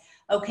when it's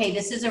okay?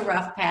 This is a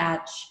rough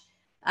patch,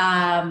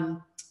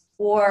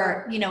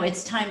 or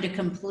it's time to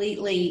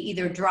completely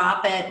either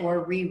drop it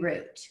or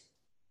reroute.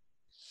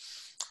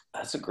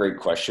 That's a great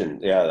question.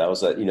 Yeah, that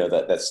was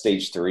that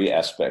stage 3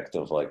 aspect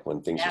of like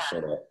when things are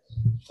sort of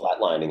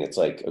flatlining. It's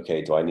like,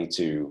 okay, do I need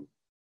to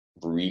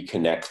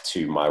reconnect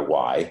to my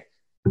why?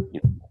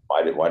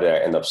 Why did I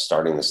end up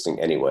starting this thing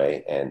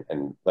anyway?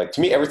 And like,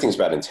 to me, everything's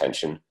about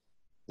intention,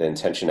 the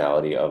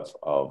intentionality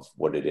of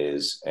what it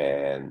is.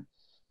 And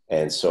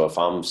so if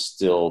I'm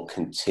still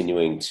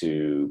continuing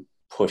to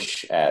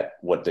push at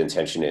what the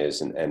intention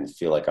is and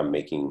feel like I'm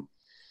making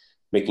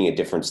a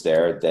difference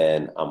there,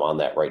 then I'm on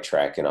that right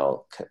track, and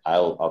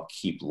I'll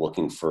keep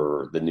looking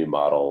for the new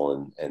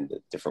model and the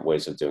different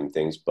ways of doing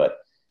things. But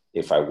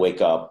if I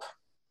wake up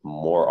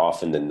more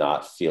often than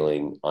not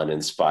feeling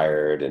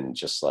uninspired and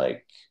just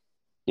like,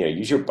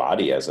 use your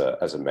body as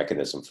a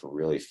mechanism for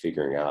really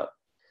figuring out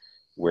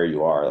where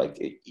you are. Like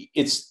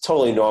it's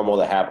totally normal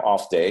to have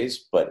off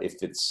days, but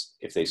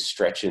if they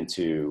stretch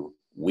into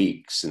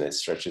weeks and it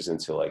stretches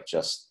into like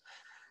just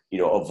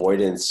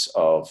avoidance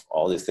of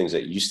all the things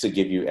that used to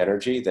give you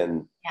energy,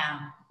 then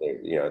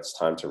it's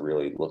time to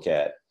really look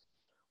at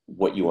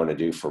what you want to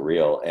do for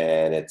real.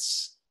 And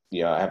it's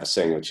I have a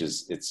saying which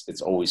is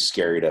it's always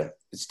scary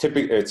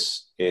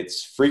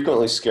it's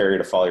frequently scary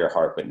to follow your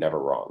heart, but never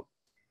wrong.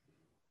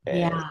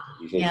 And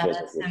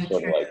that's so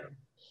true.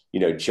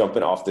 Like,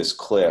 jumping off this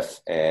cliff.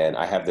 And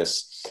I have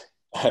this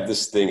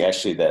thing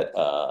actually that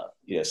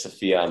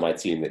Sophia on my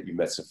team, that you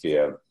met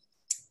Sophia,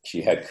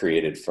 she had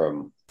created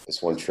from this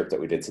one trip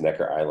that we did to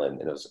Necker Island.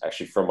 And it was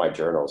actually from my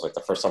journal. It was like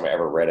the first time I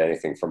ever read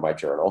anything from my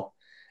journal.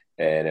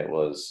 And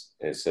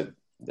it said,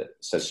 that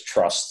says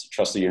trust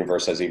the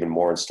universe has even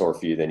more in store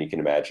for you than you can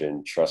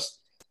imagine. Trust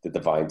the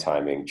divine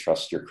timing,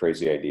 trust your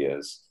crazy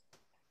ideas,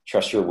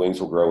 trust your wings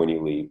will grow when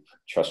you leap,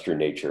 trust your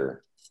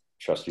nature,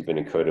 trust you've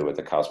been encoded with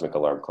a cosmic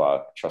alarm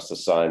clock, trust the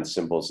signs,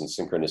 symbols, and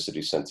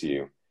synchronicity sent to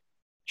you.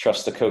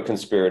 Trust the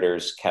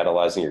co-conspirators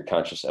catalyzing your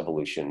conscious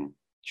evolution.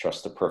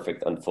 Trust the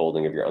perfect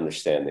unfolding of your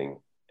understanding,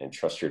 and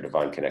trust your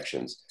divine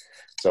connections.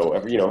 So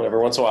every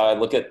once in a while I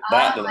look at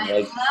that. Oh, And I'm I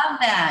like, love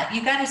that.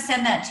 You got to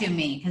send that to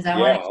me because I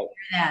want yeah, to hear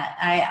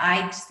that.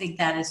 I just think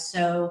that is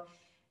so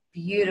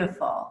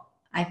beautiful.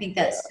 I think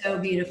that's so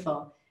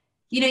beautiful.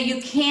 You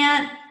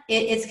can't,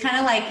 it's kind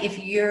of like if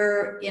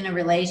you're in a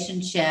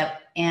relationship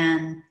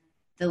and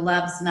the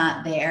love's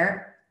not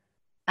there.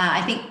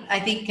 I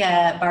think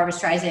Barbara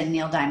Streisand and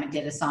Neil Diamond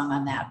did a song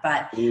on that,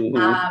 but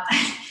mm-hmm.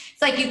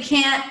 it's like you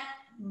can't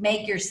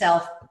make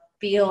yourself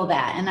feel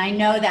that. And I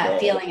know that Right.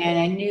 feeling, and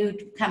I knew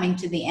coming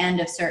to the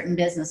end of certain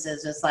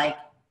businesses, it's like,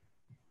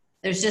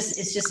 it's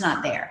just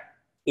not there.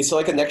 It's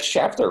like a next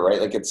chapter, right?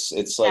 Like it's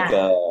like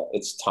Yeah.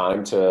 it's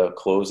time to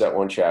close that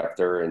one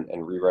chapter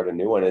and rewrite a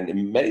new one.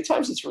 And many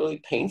times it's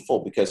really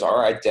painful because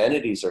our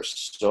identities are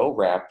so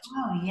wrapped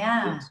Oh,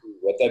 yeah. into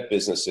what that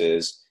business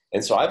is.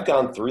 And so I've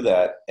gone through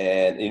that.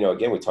 And,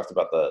 again, we talked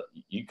about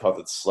you called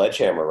it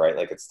sledgehammer, right?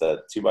 Like it's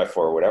the 2x4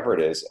 or whatever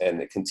it is. And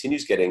it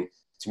continues getting,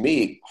 to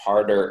me,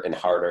 harder and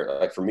harder.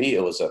 Like for me,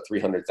 it was a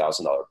 $300,000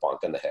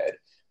 bonk on the head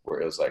where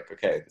it was like,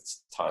 okay,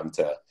 it's time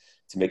to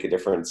make a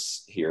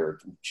difference here,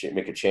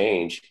 make a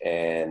change.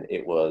 And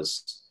it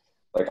was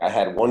like, I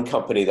had one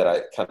company that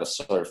I kind of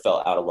sort of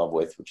fell out of love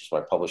with, which is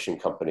my publishing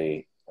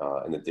company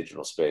in the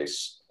digital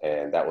space.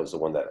 And that was the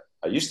one that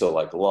I used to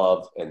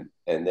love. And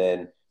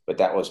then, but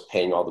that was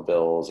paying all the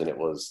bills and it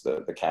was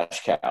the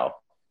cash cow.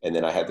 And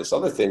then I had this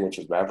other thing, which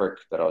was Maverick,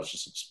 that I was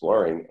just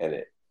exploring,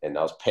 and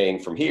I was paying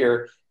from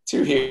here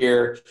to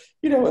here,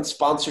 and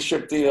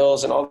sponsorship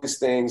deals and all these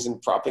things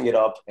and propping it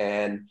up.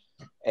 And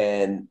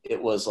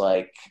it was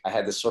like, I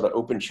had this sort of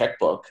open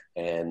checkbook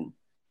and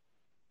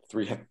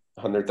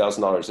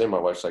 $300,000 in, my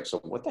wife's like, so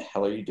what the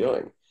hell are you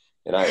doing?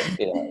 And I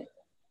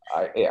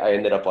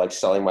ended up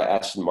selling my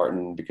Aston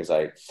Martin because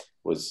I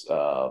was,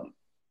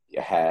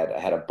 I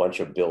had a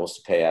bunch of bills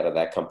to pay out of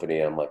that company.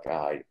 And I'm like,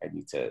 I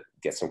need to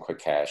get some quick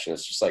cash. And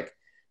it's just like,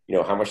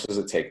 how much does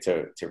it take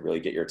to really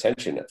get your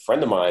attention? A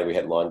friend of mine, we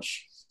had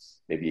lunch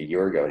maybe a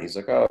year ago, and he's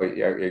like, oh,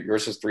 yeah,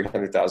 yours is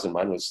 300,000.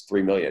 Mine was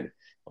 3 million.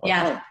 Like,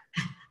 Yeah.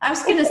 Oh. I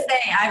was going to say,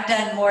 I've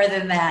done more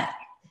than that.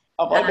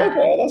 I'm like,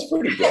 okay, that's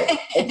pretty good.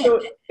 And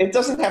so it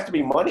doesn't have to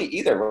be money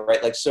either,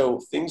 right? Like, so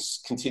things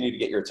continue to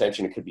get your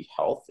attention. It could be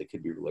health. It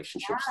could be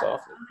relationship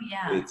stuff. Oh,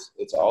 yeah.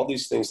 It's all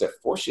these things that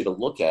force you to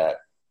look at,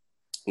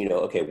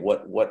 okay,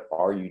 what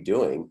are you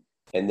doing?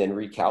 And then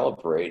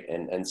recalibrate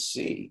and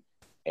see.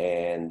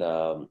 And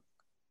then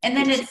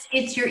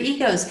it's your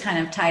ego's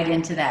kind of tied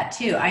into that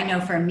too. I know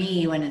for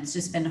me, when it's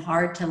just been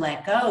hard to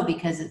let go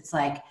because it's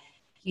like,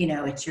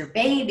 it's your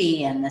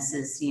baby and this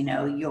is,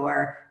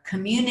 your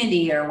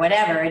community or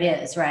whatever it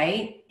is,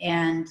 right?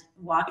 And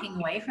walking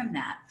away from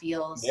that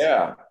feels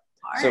hard.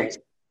 So,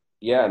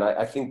 and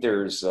I think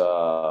there's,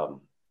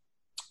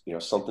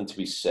 something to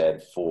be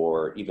said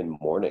for even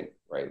mourning,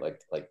 right? Like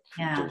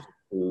there's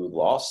true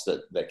loss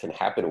that can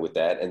happen with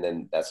that. And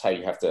then that's how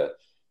you have to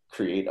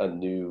create a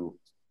new,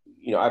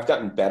 I've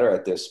gotten better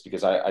at this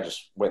because I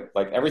just went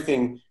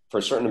everything for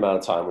a certain amount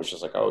of time was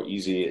just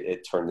easy.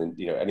 It turned in,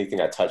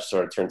 anything I touched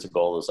sort of turned to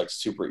gold. It was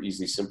super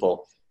easy,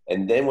 simple.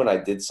 And then when I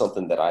did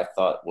something that I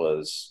thought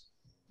was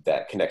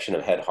that connection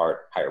of head,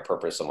 heart, higher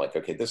purpose, I'm like,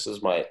 okay, this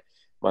is my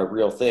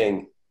real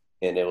thing.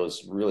 And it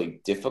was really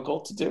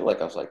difficult to do.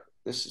 I was like,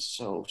 this is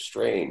so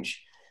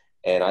strange.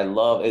 And I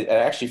love it. It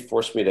actually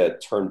forced me to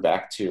turn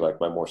back to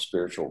my more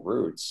spiritual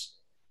roots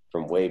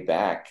from way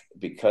back,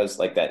 because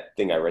that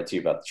thing I read to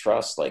you about the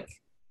trust,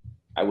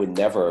 I would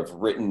never have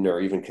written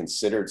or even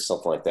considered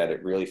something like that.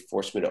 It really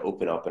forced me to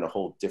open up in a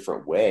whole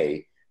different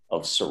way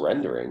of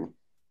surrendering,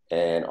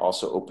 and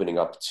also opening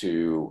up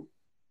to,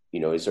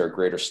 is there a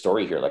greater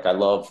story here? I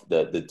love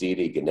the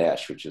deity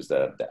Ganesh, which is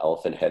the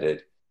elephant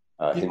headed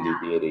Hindu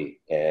deity.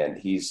 And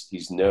he's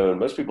known,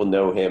 most people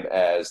know him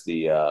as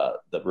the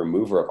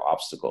remover of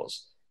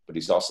obstacles, but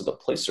he's also the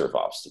placer of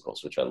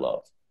obstacles, which I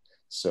love.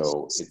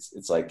 So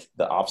it's like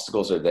the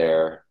obstacles are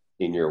there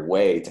in your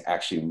way to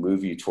actually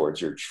move you towards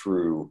your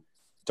true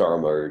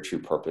dharma or your true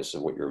purpose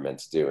of what you're meant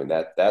to do. And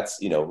that's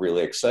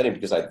really exciting,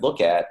 because I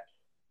look at,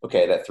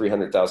 okay, that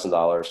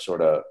 $300,000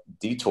 sort of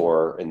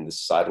detour and the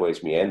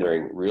sideways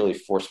meandering really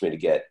forced me to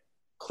get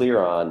clear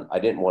on, I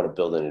didn't want to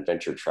build an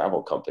adventure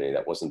travel company.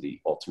 That wasn't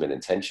the ultimate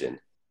intention,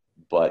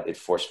 but it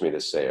forced me to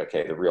say,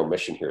 okay, the real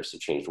mission here is to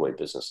change the way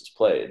business is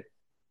played,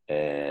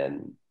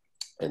 and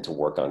to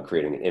work on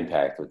creating an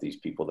impact with these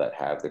people that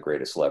have the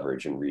greatest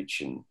leverage and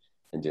reach, and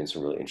doing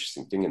some really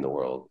interesting thing in the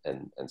world.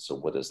 And so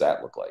what does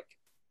that look like?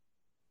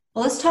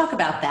 Well, let's talk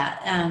about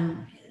that.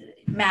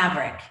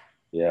 Maverick.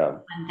 Yeah.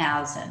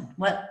 1000.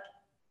 What,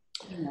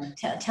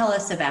 tell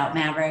us about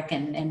Maverick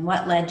and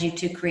what led you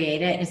to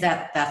create it. Is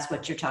that's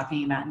what you're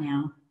talking about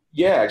now?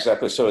 Yeah,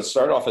 exactly. So it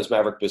started off as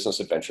Maverick Business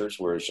Adventures,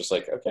 where it's just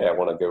like, okay, I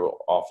want to go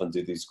off and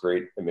do these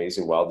great,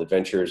 amazing, wild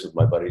adventures with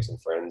my buddies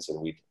and friends.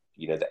 And we,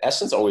 the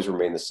essence always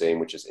remained the same,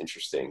 which is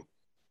interesting.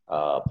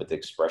 But the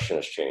expression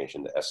has changed.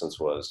 And the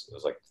essence it was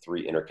like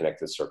three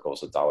interconnected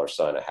circles, a dollar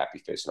sign, a happy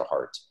face, and a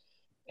heart.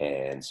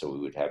 And so we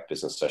would have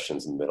business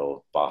sessions in the middle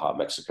of Baja,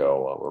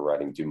 Mexico. We're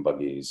riding dune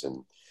buggies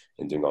and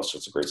doing all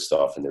sorts of great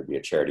stuff. And there'd be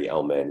a charity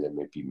element and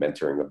maybe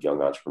mentoring of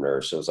young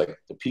entrepreneurs. So it was like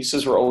the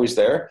pieces were always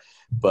there,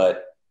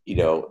 but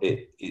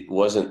it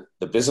wasn't,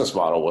 the business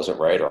model wasn't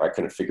right, or I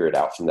couldn't figure it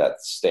out from that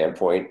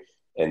standpoint.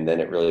 And then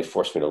it really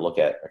forced me to look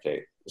at,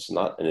 okay, this is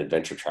not an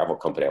adventure travel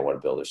company I want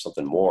to build. There's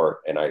something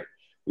more. And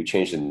we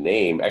changed the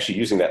name, actually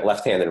using that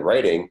left-handed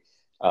writing,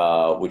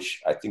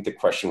 which I think the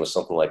question was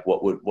something like,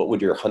 what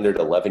would your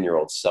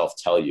 111-year-old self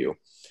tell you?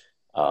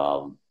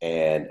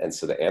 And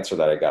so the answer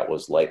that I got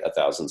was light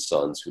 1,000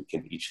 suns who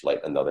can each light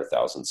another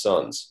 1,000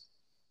 suns.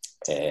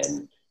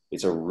 And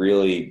it's a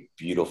really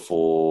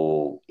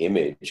beautiful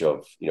image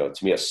of,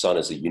 to me, a sun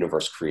is a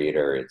universe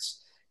creator.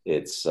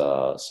 It's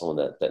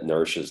someone that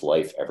nourishes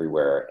life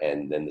everywhere.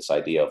 And then this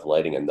idea of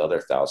lighting another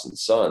 1,000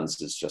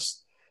 suns is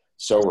just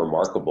so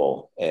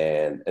remarkable.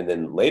 And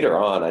then later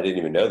on, I didn't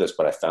even know this,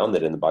 but I found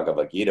that in the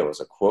Bhagavad Gita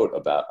was a quote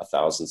about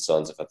 1,000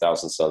 suns. If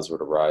 1,000 suns were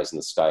to rise in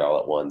the sky all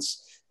at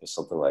once, it's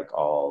something like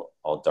all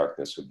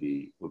darkness would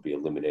be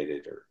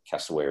illuminated or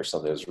cast away or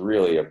something. It was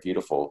really a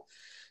beautiful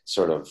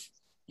sort of,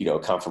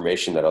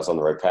 confirmation that I was on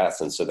the right path.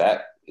 And so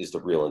that is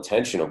the real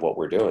intention of what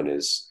we're doing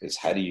is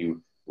how do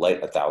you light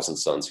 1,000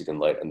 suns who can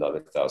light another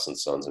 1,000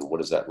 suns? And what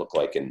does that look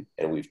like? And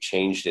we've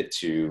changed it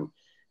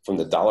from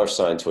the dollar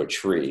sign to a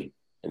tree,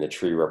 and the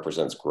tree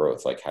represents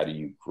growth. Like, how do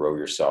you grow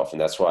yourself? And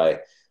that's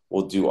why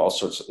we'll do all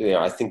sorts of,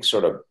 I think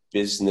sort of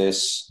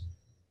business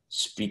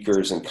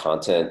speakers and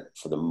content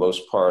for the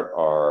most part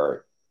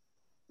are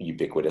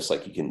ubiquitous.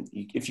 Like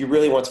if you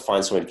really want to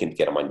find someone, you can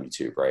get them on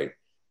YouTube, right?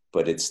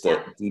 But it's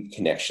the deep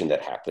connection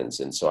that happens.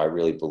 And so I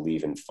really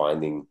believe in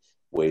finding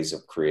ways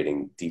of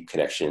creating deep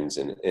connections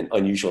and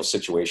unusual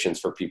situations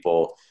for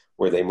people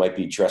where they might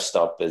be dressed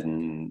up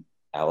in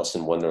Alice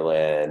in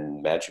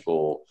Wonderland,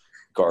 magical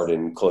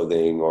garden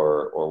clothing,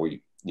 or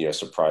we,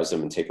 surprise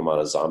them and take them on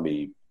a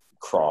zombie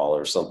crawl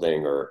or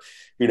something, or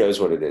who knows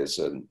what it is.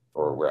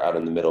 Or we're out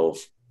in the middle of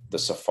the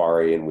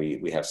safari and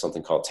we have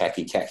something called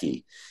tacky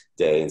khaki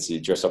day. And so you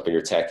dress up in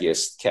your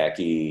tackiest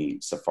khaki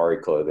safari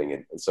clothing.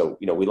 And so,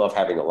 we love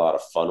having a lot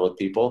of fun with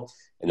people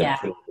and then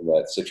put in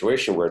that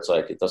situation where it's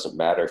like, it doesn't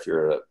matter if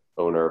you're an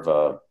owner of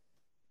a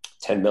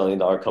 $10 million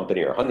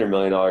company or $100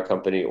 million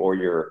company, or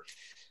you're,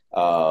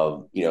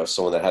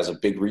 someone that has a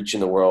big reach in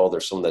the world, or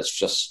someone that's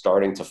just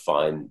starting to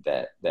find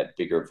that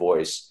bigger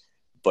voice,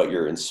 but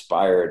you're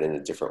inspired in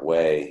a different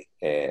way.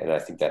 And I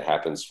think that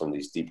happens from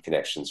these deep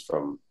connections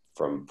from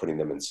putting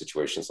them in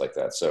situations like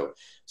that. So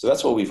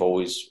that's what we've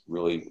always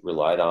really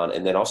relied on.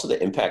 And then also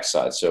the impact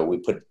side. So we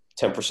put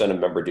 10% of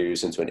member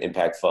dues into an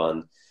impact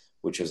fund,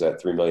 which is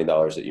that $3 million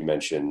that you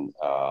mentioned.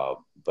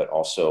 But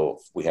also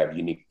we have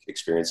unique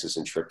experiences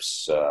and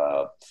trips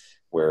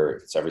where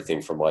it's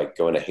everything from like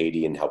going to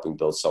Haiti and helping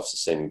build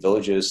self-sustaining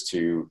villages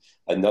to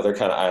another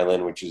kind of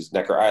island, which is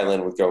Necker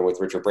Island, with going with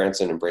Richard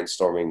Branson and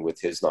brainstorming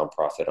with his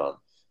nonprofit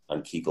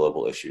on key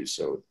global issues.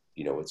 So,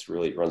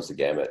 it runs the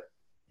gamut.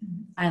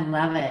 I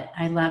love it.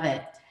 I love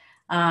it.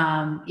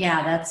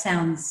 That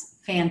sounds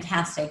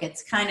fantastic.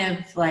 It's kind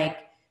of like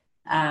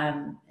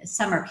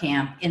summer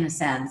camp in a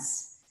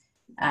sense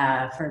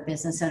for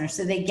business owners.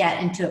 So they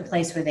get into a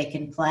place where they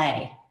can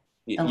play.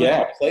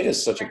 Play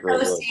is such a great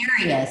word. So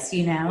serious,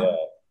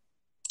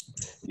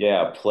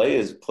 Yeah, play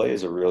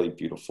is a really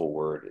beautiful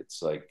word.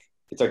 It's like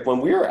when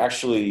we are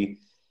actually,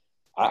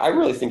 I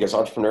really think as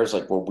entrepreneurs,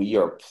 like when we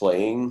are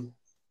playing,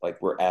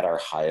 like we're at our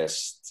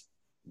highest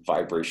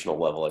vibrational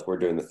level, like we're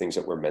doing the things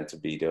that we're meant to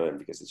be doing,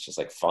 because it's just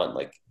like fun.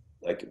 Like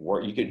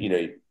work,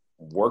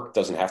 work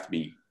doesn't have to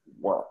be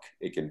work.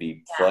 It can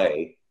be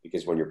play,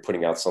 because when you're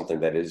putting out something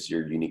that is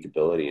your unique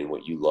ability and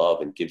what you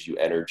love and gives you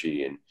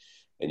energy,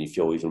 and you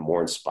feel even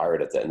more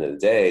inspired at the end of the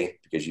day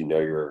because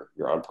you're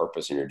on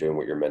purpose and you're doing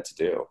what you're meant to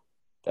do.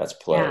 That's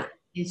play. Yeah,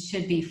 it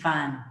should be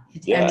fun.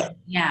 If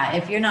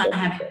you're not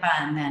having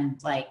fun, then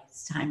like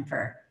it's time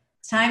for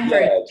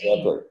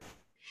exactly.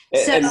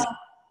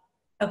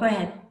 Go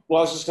ahead. Well,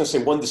 I was just going to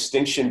say one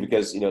distinction,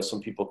 because, some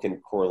people can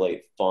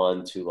correlate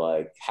fun to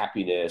like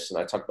happiness, and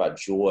I talk about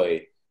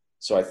joy.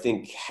 So I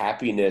think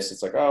happiness,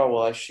 it's like, oh,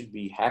 well, I should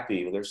be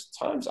happy. Well, there's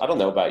times, I don't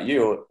know about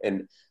you,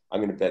 and I'm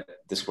going to bet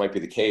this might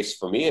be the case.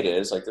 For me, it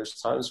is like, there's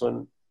times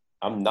when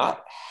I'm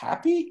not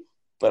happy,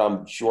 but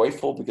I'm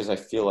joyful because I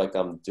feel like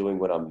I'm doing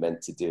what I'm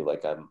meant to do.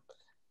 Like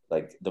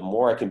the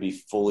more I can be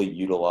fully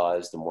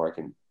utilized, the more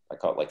I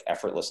call it like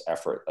effortless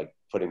effort, like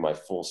putting my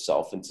full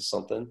self into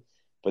something.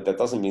 But that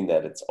doesn't mean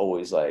that it's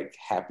always like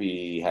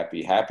happy,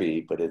 happy,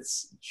 happy, but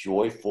it's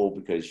joyful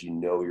because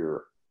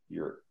you're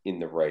in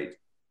the right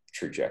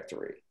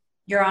trajectory.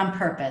 You're on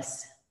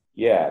purpose.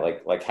 Yeah.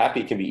 Like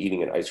happy can be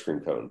eating an ice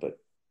cream cone, but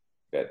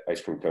that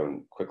ice cream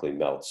cone quickly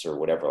melts or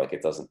whatever. Like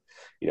it doesn't,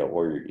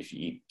 or if you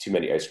eat too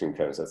many ice cream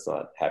cones, that's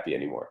not happy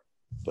anymore.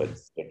 but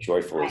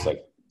joyful is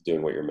like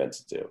doing what you're meant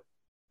to do.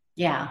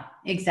 Yeah,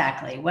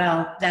 exactly.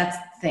 Well, that's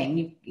the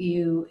thing.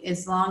 You,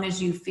 as long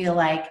as you feel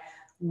like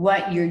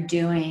what you're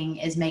doing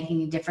is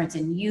making a difference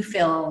and you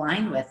feel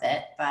aligned with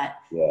it, but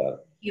Yeah.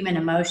 human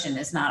emotion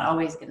is not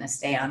always going to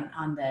stay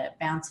on the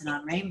bouncing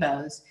on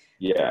rainbows.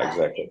 Yeah,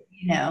 exactly.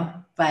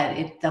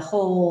 But the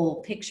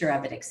whole picture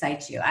of it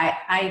excites you.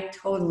 I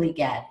totally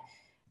get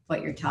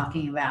what you're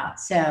talking about.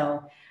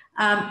 So,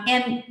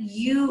 and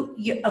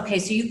okay,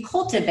 so you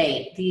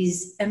cultivate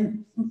these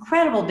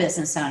incredible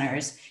business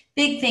owners,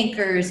 big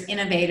thinkers,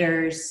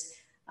 innovators,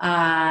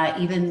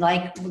 even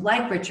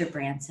like Richard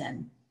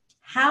Branson.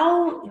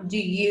 How have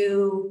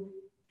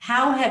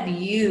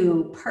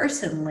you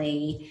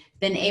personally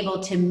been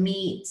able to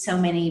meet so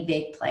many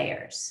big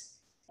players?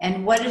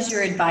 And what is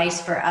your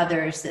advice for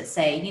others that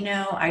say,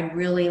 I'd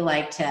really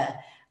like to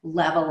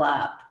level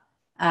up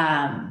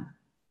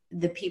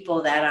the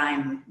people that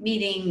I'm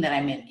meeting, that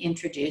I'm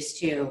introduced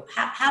to?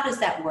 How does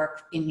that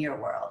work in your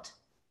world?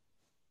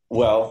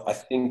 Well, I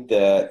think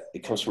that it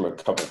comes from a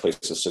couple of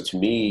places. So to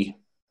me,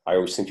 I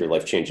always think your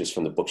life changes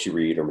from the books you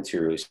read or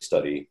materials you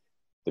study,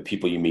 the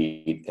people you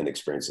meet, and the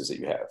experiences that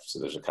you have. So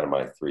those are kind of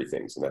my three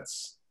things. And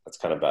that's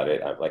kind of about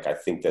it. I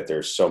think that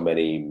there's so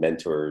many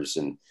mentors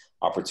and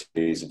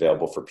opportunities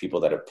available for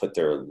people that have put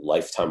their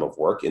lifetime of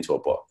work into a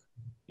book.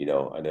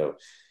 I know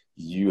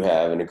you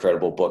have an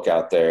incredible book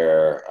out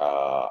there.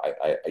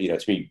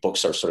 To me,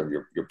 books are sort of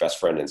your best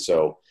friend. And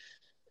so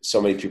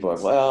many people are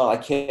like, well, I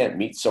can't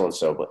meet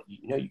so-and-so, but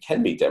you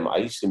can meet them. I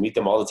used to meet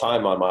them all the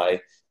time on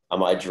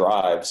my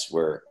drives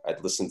where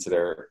I'd listen to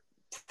their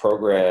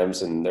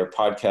programs and their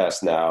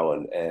podcasts now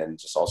and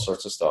just all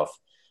sorts of stuff.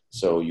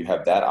 So you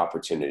have that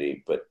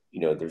opportunity, but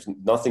there's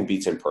nothing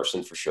beats in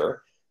person for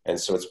sure. And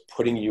so it's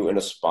putting you in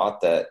a spot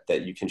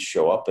that you can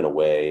show up in a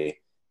way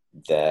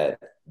that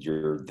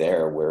you're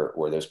there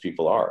where those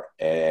people are.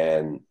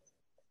 And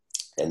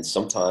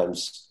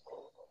sometimes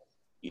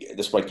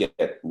this might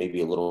get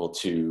maybe a little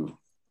too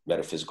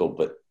metaphysical,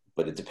 but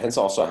it depends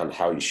also on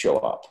how you show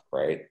up,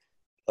 right?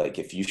 Like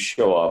if you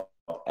show up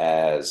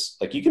as,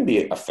 like, you can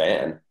be a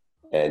fan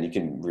and you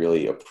can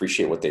really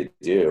appreciate what they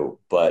do,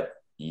 but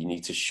you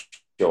need to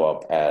show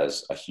up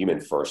as a human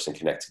first and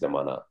connect to them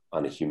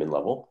on a human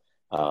level.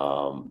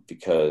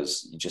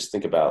 Because you just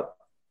think about,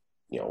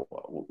 we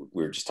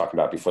were just talking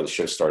about before the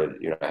show started,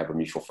 I have a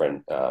mutual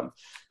friend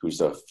who's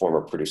the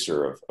former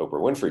producer of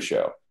Oprah Winfrey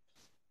Show,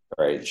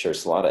 right? Cher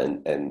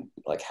Salata, and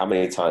like how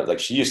many times, like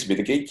she used to be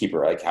the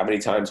gatekeeper, like how many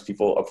times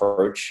people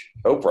approach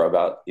Oprah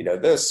about,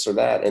 this or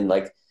that. And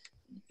like,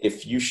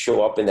 if you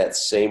show up in that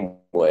same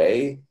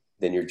way,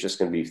 then you're just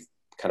going to be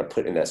kind of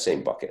put in that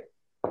same bucket.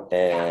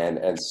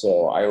 And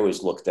so I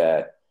always looked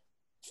at,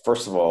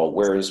 first of all,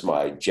 where is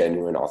my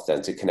genuine,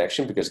 authentic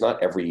connection? Because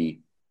not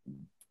every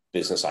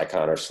business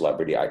icon or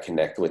celebrity I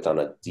connect with on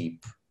a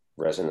deep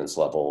resonance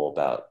level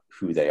about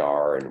who they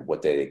are and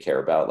what they care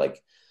about.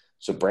 Like,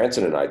 so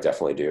Branson and I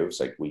definitely do.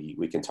 It's like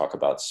we can talk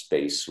about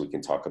space. We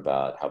can talk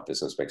about how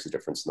business makes a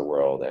difference in the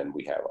world. And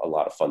we have a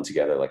lot of fun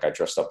together. Like I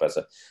dressed up as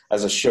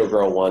a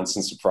showgirl once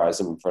and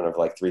surprised him in front of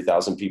like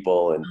 3,000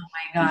 people. And oh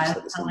my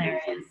God,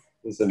 hilarious.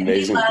 It's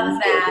amazing. And he loves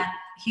that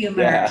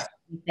humor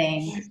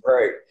thing.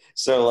 Right.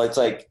 So it's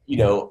like,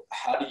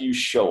 how do you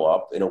show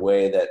up in a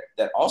way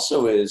that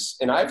also is,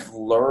 and I've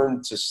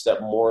learned to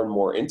step more and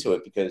more into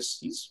it because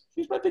he's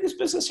my biggest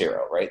business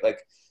hero, right?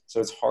 Like,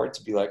 so it's hard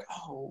to be like,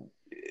 oh,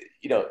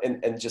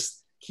 and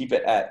just keep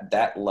it at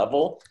that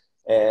level.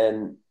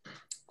 But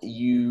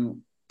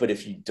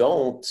if you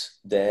don't,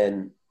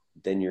 then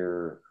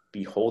you're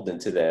beholden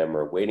to them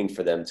or waiting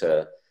for them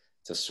to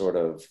sort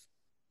of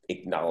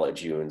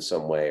acknowledge you in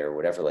some way or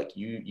whatever. Like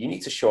you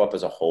need to show up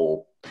as a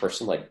whole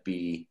person, like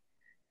be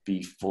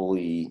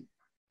fully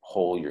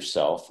whole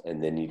yourself.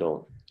 And then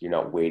you're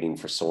not waiting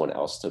for someone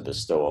else to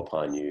bestow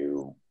upon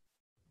you,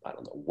 I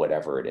don't know,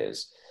 whatever it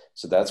is.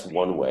 So that's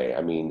one way.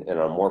 I mean, in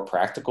a more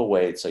practical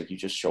way, it's like you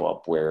just show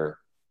up where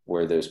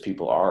those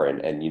people are.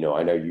 And I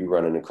know you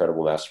run an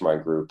incredible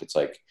mastermind group. It's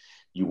like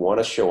you want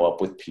to show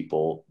up with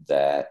people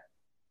that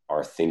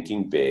are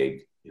thinking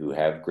big, who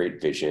have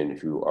great vision,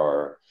 who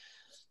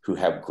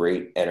have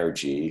great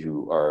energy,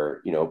 who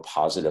are,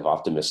 positive,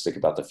 optimistic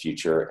about the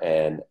future.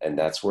 And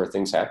that's where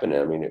things happen.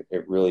 I mean,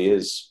 it really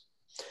is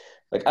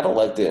like, I don't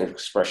like the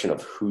expression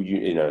of who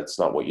it's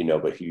not what you know,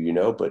 but who you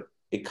know, but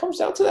it comes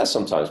down to that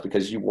sometimes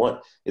because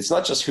it's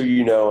not just who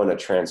you know on a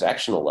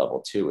transactional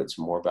level too. It's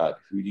more about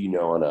who do you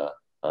know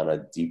on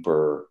a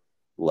deeper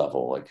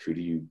level? Like who do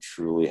you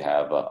truly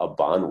have a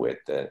bond with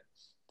that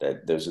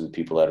those are the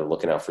people that are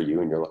looking out for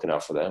you and you're looking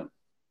out for them.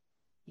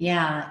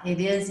 Yeah,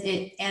 it is.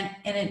 And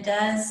it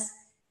does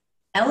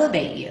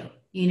elevate you,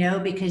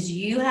 because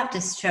you have to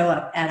show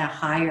up at a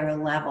higher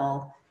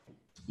level.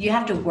 You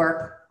have to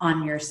work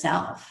on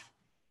yourself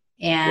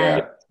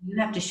and you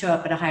have to show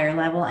up at a higher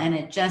level, and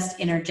it just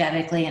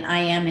energetically, and I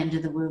am into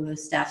the woo-woo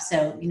stuff.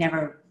 So you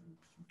never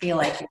feel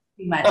like you're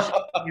too much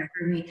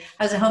for me.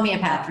 I was a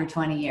homeopath for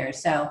 20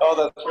 years. So. Oh,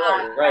 that's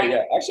right. Right.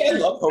 Yeah. Actually, I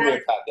love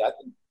homeopathy.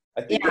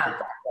 I think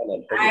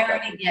I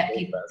already get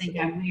people think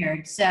I'm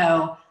weird.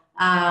 So,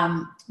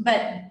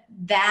 But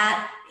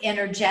that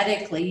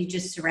energetically, you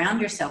just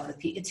surround yourself with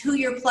people. It's who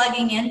you're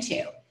plugging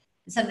into.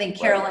 It's something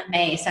Carolyn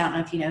Mace, I don't know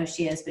if you know who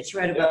she is, but she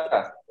wrote a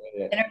book,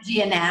 Energy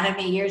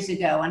Anatomy, years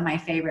ago, one of my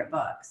favorite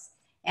books.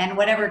 And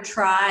whatever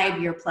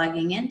tribe you're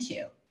plugging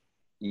into.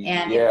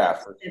 And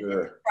for sure.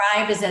 If the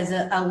tribe is as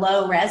a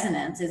low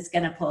resonance, it's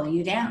going to pull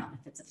you down.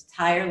 If it's a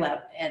higher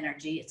level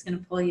energy, it's going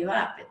to pull you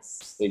up.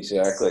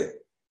 Exactly.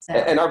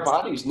 And our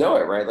bodies know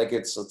it, right? Like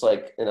it's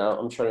like,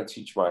 I'm trying to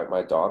teach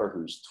my daughter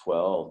who's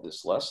 12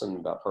 this lesson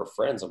about her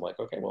friends. I'm like,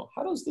 okay, well,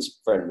 how does this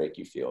friend make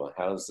you feel?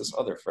 How does this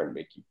other friend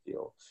make you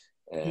feel?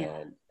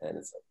 And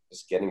it's like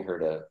just getting her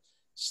to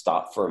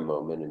stop for a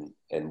moment,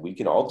 and we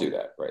can all do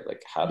that, right?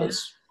 Like how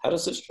does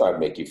this tribe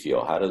make you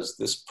feel? How does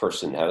this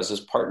person, how does this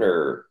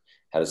partner,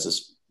 how does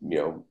this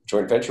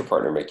joint venture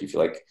partner make you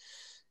feel? Like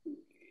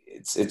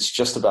it's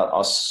just about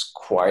us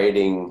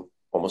quieting,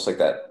 almost like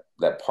that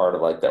part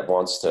of like that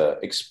wants to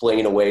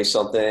explain away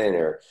something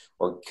or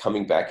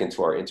coming back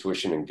into our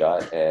intuition and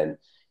gut. And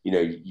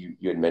you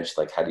had mentioned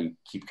like, how do you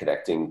keep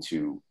connecting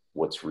to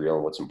what's real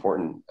and what's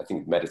important? I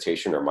think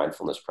meditation or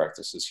mindfulness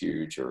practice is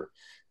huge.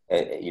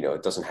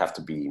 It doesn't have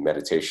to be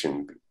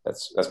meditation.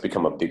 That's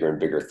become a bigger and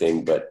bigger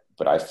thing, but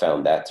I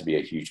found that to be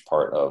a huge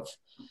part of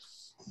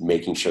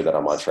making sure that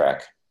I'm on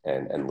track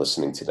and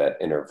listening to that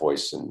inner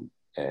voice and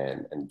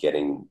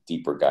getting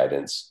deeper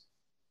guidance.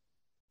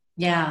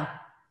 Yeah.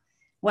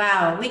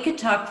 Wow. We could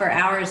talk for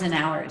hours and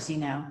hours,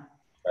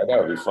 That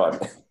would be fun.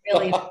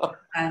 Really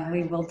fun.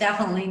 We will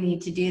definitely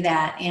need to do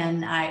that.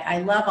 And I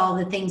love all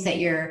the things that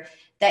you're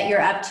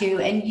up to.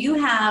 And you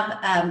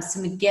have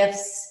some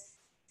gifts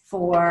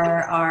for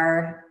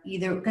our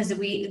because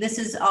this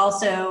is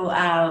also,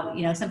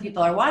 some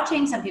people are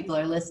watching, some people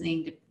are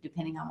listening,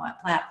 depending on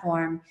what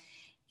platform.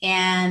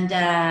 And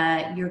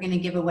you're going to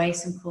give away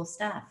some cool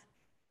stuff.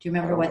 Do you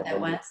remember what that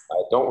was?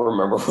 I don't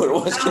remember what it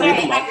was.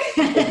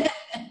 Okay.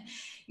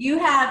 You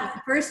have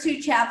the first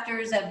 2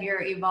 chapters of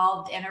your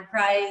Evolved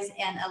Enterprise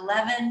and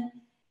 11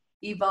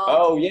 Evolved.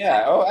 Oh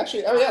yeah.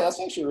 That's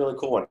actually a really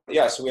cool one.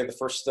 Yeah. So we have the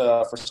first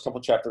couple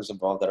chapters of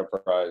Evolved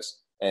Enterprise,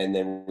 and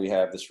then we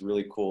have this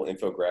really cool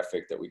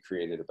infographic that we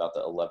created about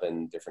the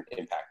 11 different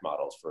impact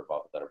models for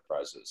Evolved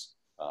Enterprises.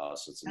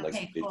 So it's a nice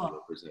visual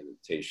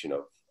representation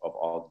of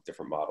all the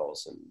different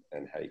models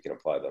and how you can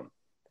apply them.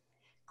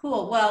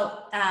 Cool.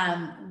 Well,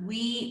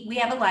 we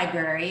have a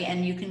library,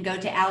 and you can go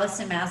to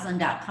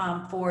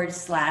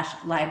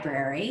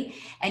AllisonMaslin.com/library,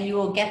 and you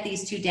will get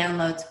these 2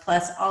 downloads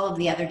plus all of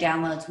the other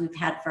downloads we've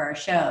had for our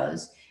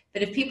shows.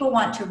 But if people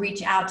want to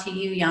reach out to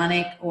you,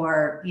 Yanik,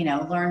 or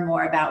learn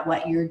more about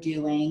what you're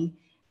doing,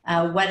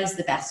 what is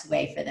the best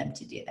way for them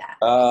to do that?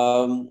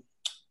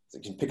 You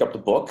can pick up the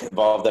book,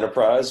 Evolved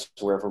Enterprise,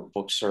 wherever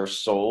books are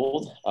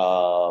sold.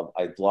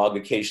 I blog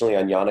occasionally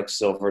on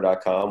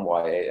yaniksilver.com,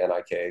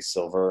 YANIK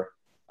Silver.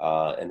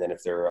 And then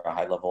if they're a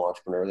high-level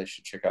entrepreneur, they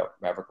should check out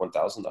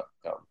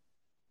maverick1000.com.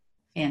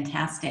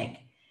 Fantastic.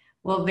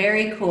 Well,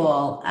 very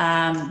cool.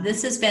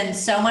 This has been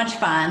so much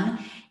fun.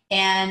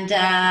 And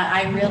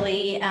I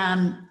really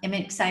am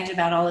excited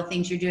about all the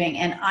things you're doing.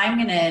 And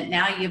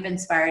now you've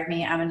inspired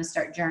me, I'm going to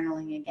start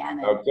journaling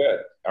again. Oh,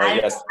 good. All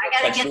right, yes. I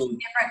got to get some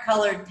different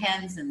colored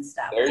pens and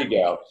stuff. There you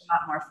go. It's a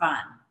lot more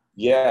fun.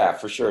 Yeah,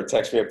 for sure.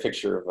 Text me a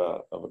picture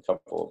of a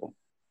couple of them.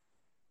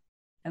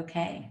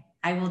 Okay.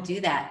 I will do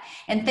that.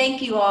 And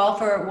thank you all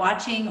for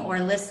watching or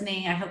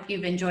listening. I hope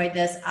you've enjoyed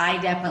this. I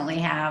definitely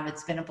have.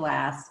 It's been a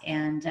blast.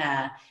 And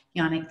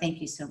Yanik,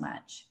 thank you so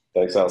much.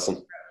 Thanks,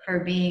 Allison.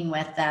 For being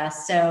with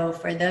us. So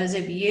for those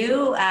of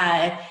you,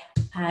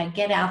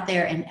 get out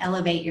there and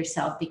elevate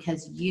yourself,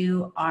 because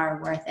you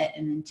are worth it.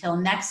 And until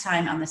next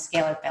time on the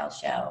Scalar Bell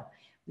Show,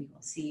 we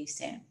will see you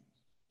soon.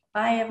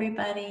 Bye,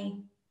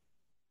 everybody.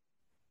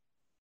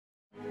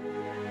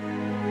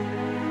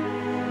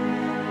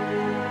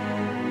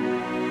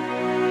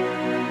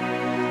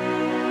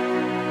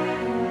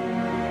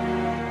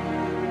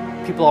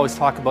 People always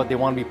talk about they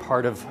want to be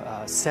part of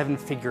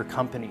 7-figure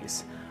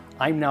companies.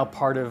 I'm now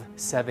part of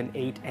 7,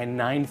 8, and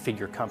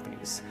 9-figure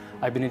companies.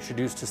 I've been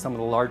introduced to some of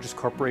the largest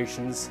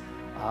corporations,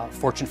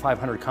 Fortune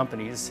 500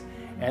 companies,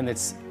 and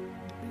it's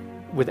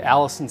with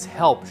Allison's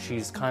help,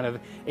 she's kind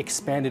of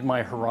expanded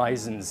my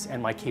horizons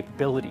and my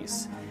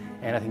capabilities.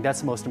 And I think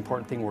that's the most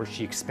important thing, where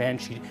she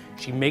expands,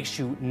 she makes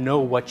you know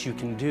what you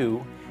can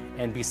do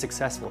and be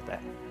successful at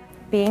that.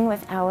 Being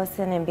with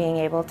Allison and being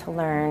able to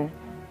learn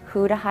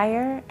who to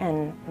hire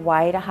and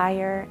why to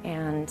hire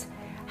and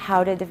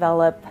how to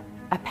develop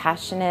a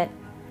passionate,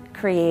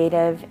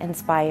 creative,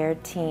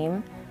 inspired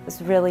team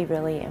was really,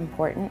 really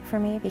important for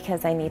me,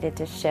 because I needed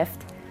to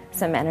shift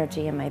some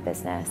energy in my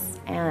business.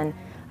 And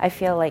I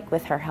feel like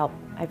with her help,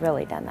 I've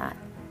really done that.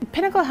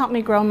 Pinnacle helped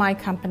me grow my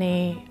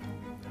company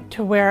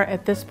to where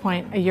at this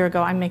point, a year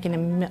ago, I made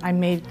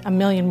 $1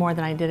 million more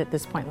than I did at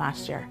this point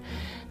last year.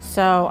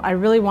 So I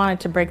really wanted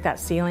to break that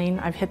ceiling.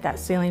 I've hit that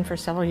ceiling for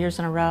several years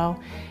in a row,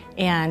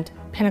 and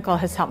Pinnacle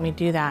has helped me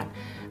do that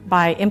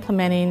by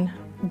implementing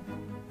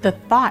the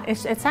thought.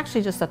 It's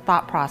actually just a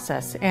thought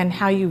process, and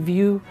how you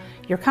view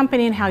your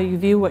company and how you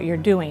view what you're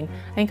doing.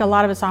 I think a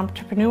lot of us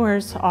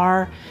entrepreneurs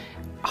are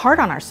hard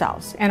on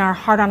ourselves and are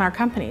hard on our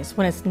companies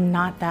when it's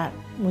not that,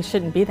 we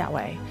shouldn't be that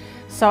way.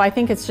 So I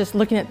think it's just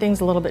looking at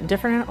things a little bit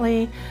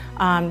differently,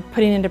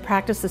 putting into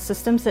practice the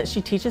systems that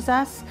she teaches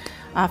us.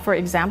 For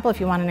example, if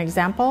you want an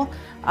example,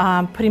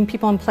 putting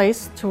people in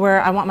place to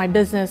where I want my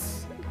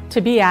business to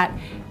be at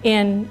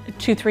in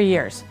 2-3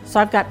 years. So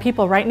I've got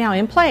people right now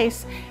in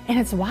place, and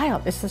it's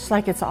wild. It's just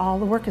like it's all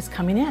the work is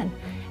coming in,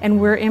 and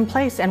we're in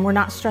place, and we're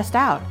not stressed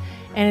out.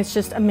 And it's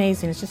just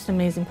amazing. It's just an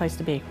amazing place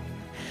to be.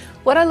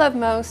 What I love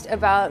most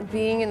about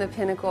being in the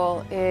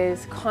Pinnacle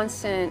is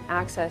constant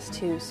access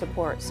to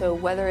support. So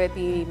whether it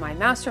be my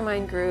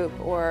mastermind group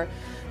or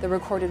the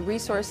recorded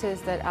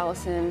resources that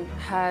Allison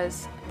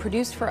has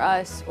produced for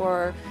us,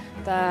 or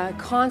the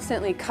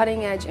constantly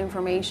cutting edge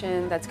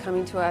information that's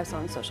coming to us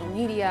on social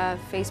media,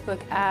 Facebook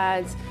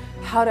ads,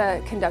 how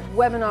to conduct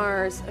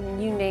webinars, I mean,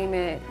 you name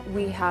it,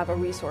 we have a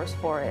resource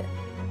for it.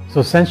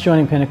 So since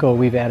joining Pinnacle,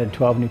 we've added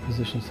 12 new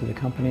positions to the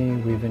company.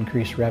 We've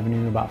increased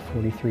revenue about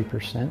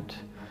 43%.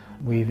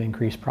 We've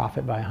increased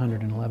profit by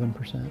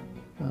 111%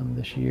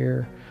 this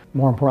year.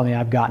 More importantly,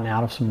 I've gotten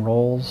out of some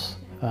roles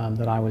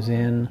that I was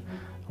in,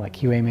 like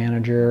QA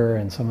manager,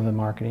 and some of the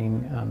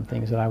marketing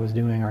things that I was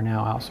doing are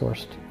now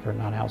outsourced, or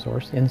not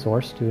outsourced,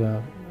 insourced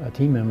to a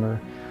team member.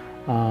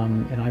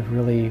 And I've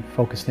really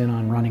focused in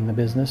on running the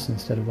business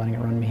instead of letting it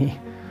run me.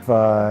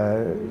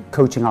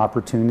 Coaching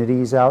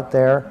opportunities out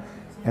there,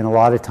 and a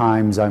lot of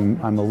times I'm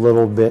a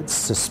little bit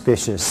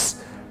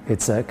suspicious.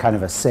 It's a kind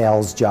of a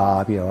sales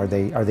job, you know, are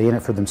they in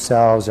it for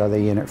themselves, are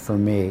they in it for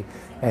me?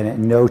 And at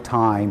no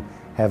time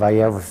have I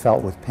ever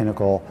felt with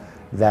Pinnacle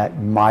that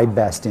my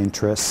best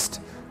interest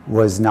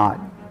was not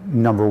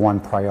number one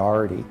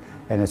priority.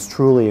 And it's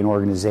truly an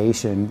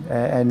organization,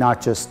 and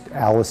not just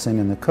Allison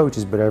and the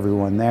coaches, but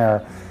everyone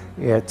there.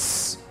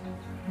 It's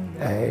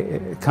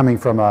coming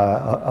from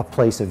a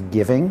place of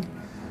giving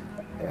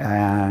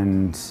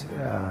and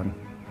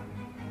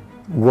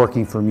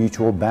working for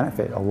mutual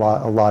benefit, a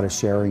lot of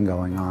sharing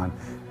going on,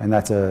 and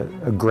that's a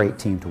great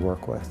team to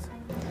work with.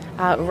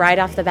 Right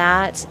off the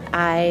bat,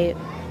 I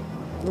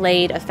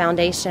laid a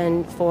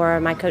foundation for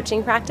my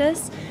coaching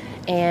practice,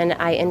 and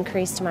I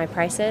increased my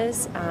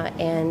prices,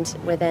 and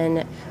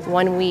within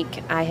 1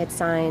 week I had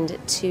signed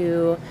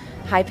 2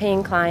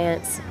 high-paying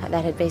clients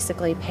that had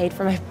basically paid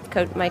for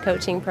my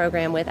coaching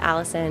program with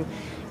Allison.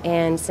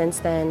 And since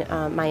then,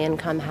 my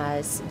income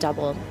has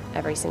doubled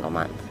every single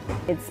month.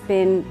 It's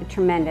been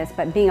tremendous,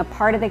 but being a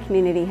part of the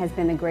community has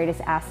been the greatest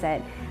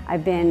asset.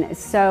 I've been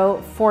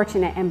so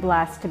fortunate and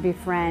blessed to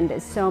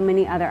befriend so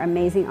many other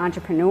amazing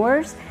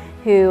entrepreneurs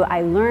who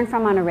I learn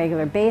from on a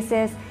regular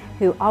basis,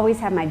 who always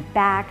have my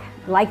back,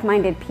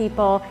 like-minded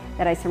people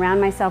that I surround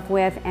myself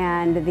with,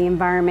 and the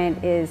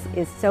environment is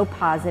so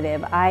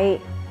positive. I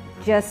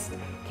just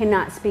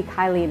cannot speak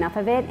highly enough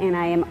of it, and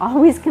I am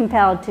always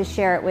compelled to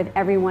share it with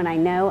everyone I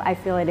know. I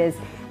feel it is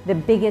the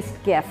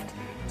biggest gift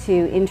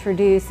to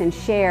introduce and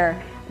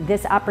share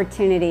this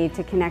opportunity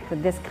to connect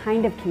with this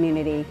kind of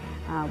community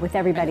with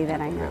everybody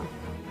that I know.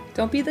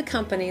 Don't be the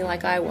company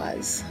like I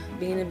was,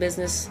 being in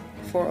business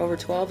for over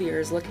 12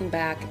 years, looking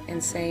back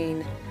and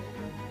saying,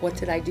 what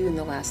did I do in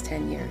the last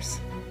 10 years?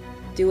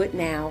 Do it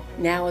now.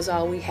 Now is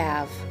all we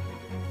have.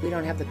 We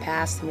don't have the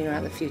past and we don't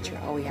have the future.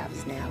 All we have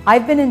is now.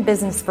 I've been in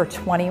business for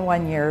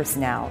 21 years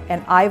now,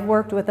 and I've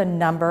worked with a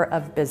number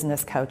of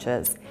business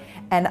coaches.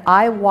 And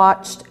I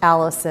watched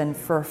Allison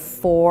for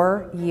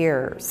 4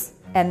 years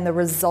and the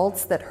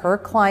results that her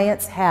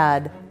clients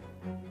had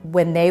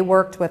when they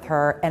worked with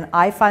her. And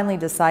I finally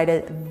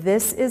decided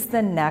this is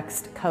the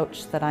next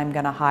coach that I'm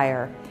going to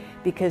hire,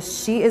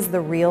 because she is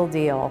the real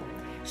deal.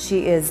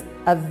 She is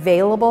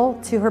available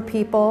to her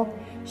people.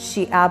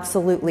 She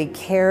absolutely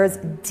cares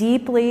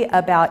deeply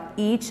about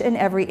each and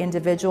every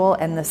individual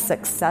and the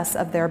success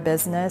of their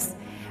business.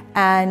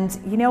 And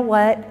you know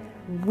what?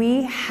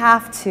 We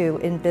have to,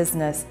 in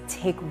business,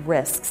 take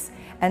risks.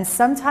 And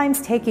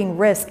sometimes taking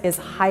risk is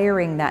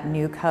hiring that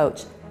new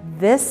coach.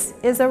 This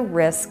is a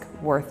risk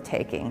worth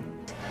taking.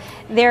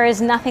 There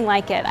is nothing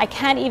like it. I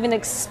can't even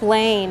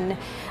explain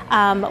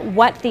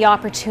what the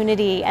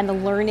opportunity and the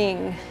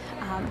learning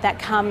that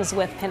comes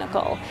with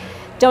Pinnacle.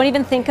 Don't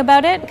even think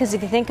about it, because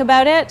if you think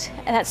about it,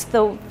 that's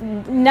the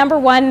number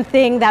one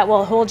thing that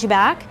will hold you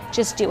back.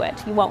 Just do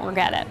it. You won't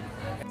regret it.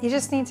 You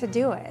just need to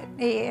do it.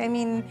 I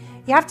mean,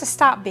 you have to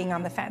stop being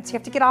on the fence. You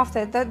have to get off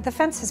the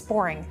fence is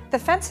boring. The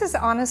fence is,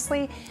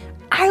 honestly,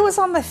 I was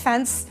on the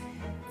fence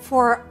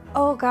for,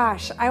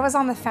 I was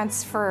on the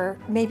fence for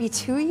maybe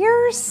 2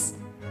 years.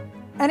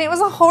 And it was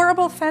a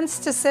horrible fence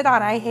to sit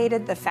on. I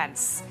hated the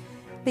fence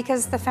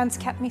because the fence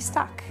kept me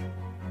stuck.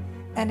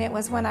 And it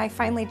was when I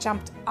finally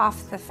jumped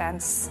off the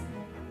fence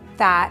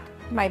that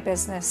my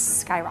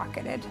business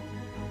skyrocketed.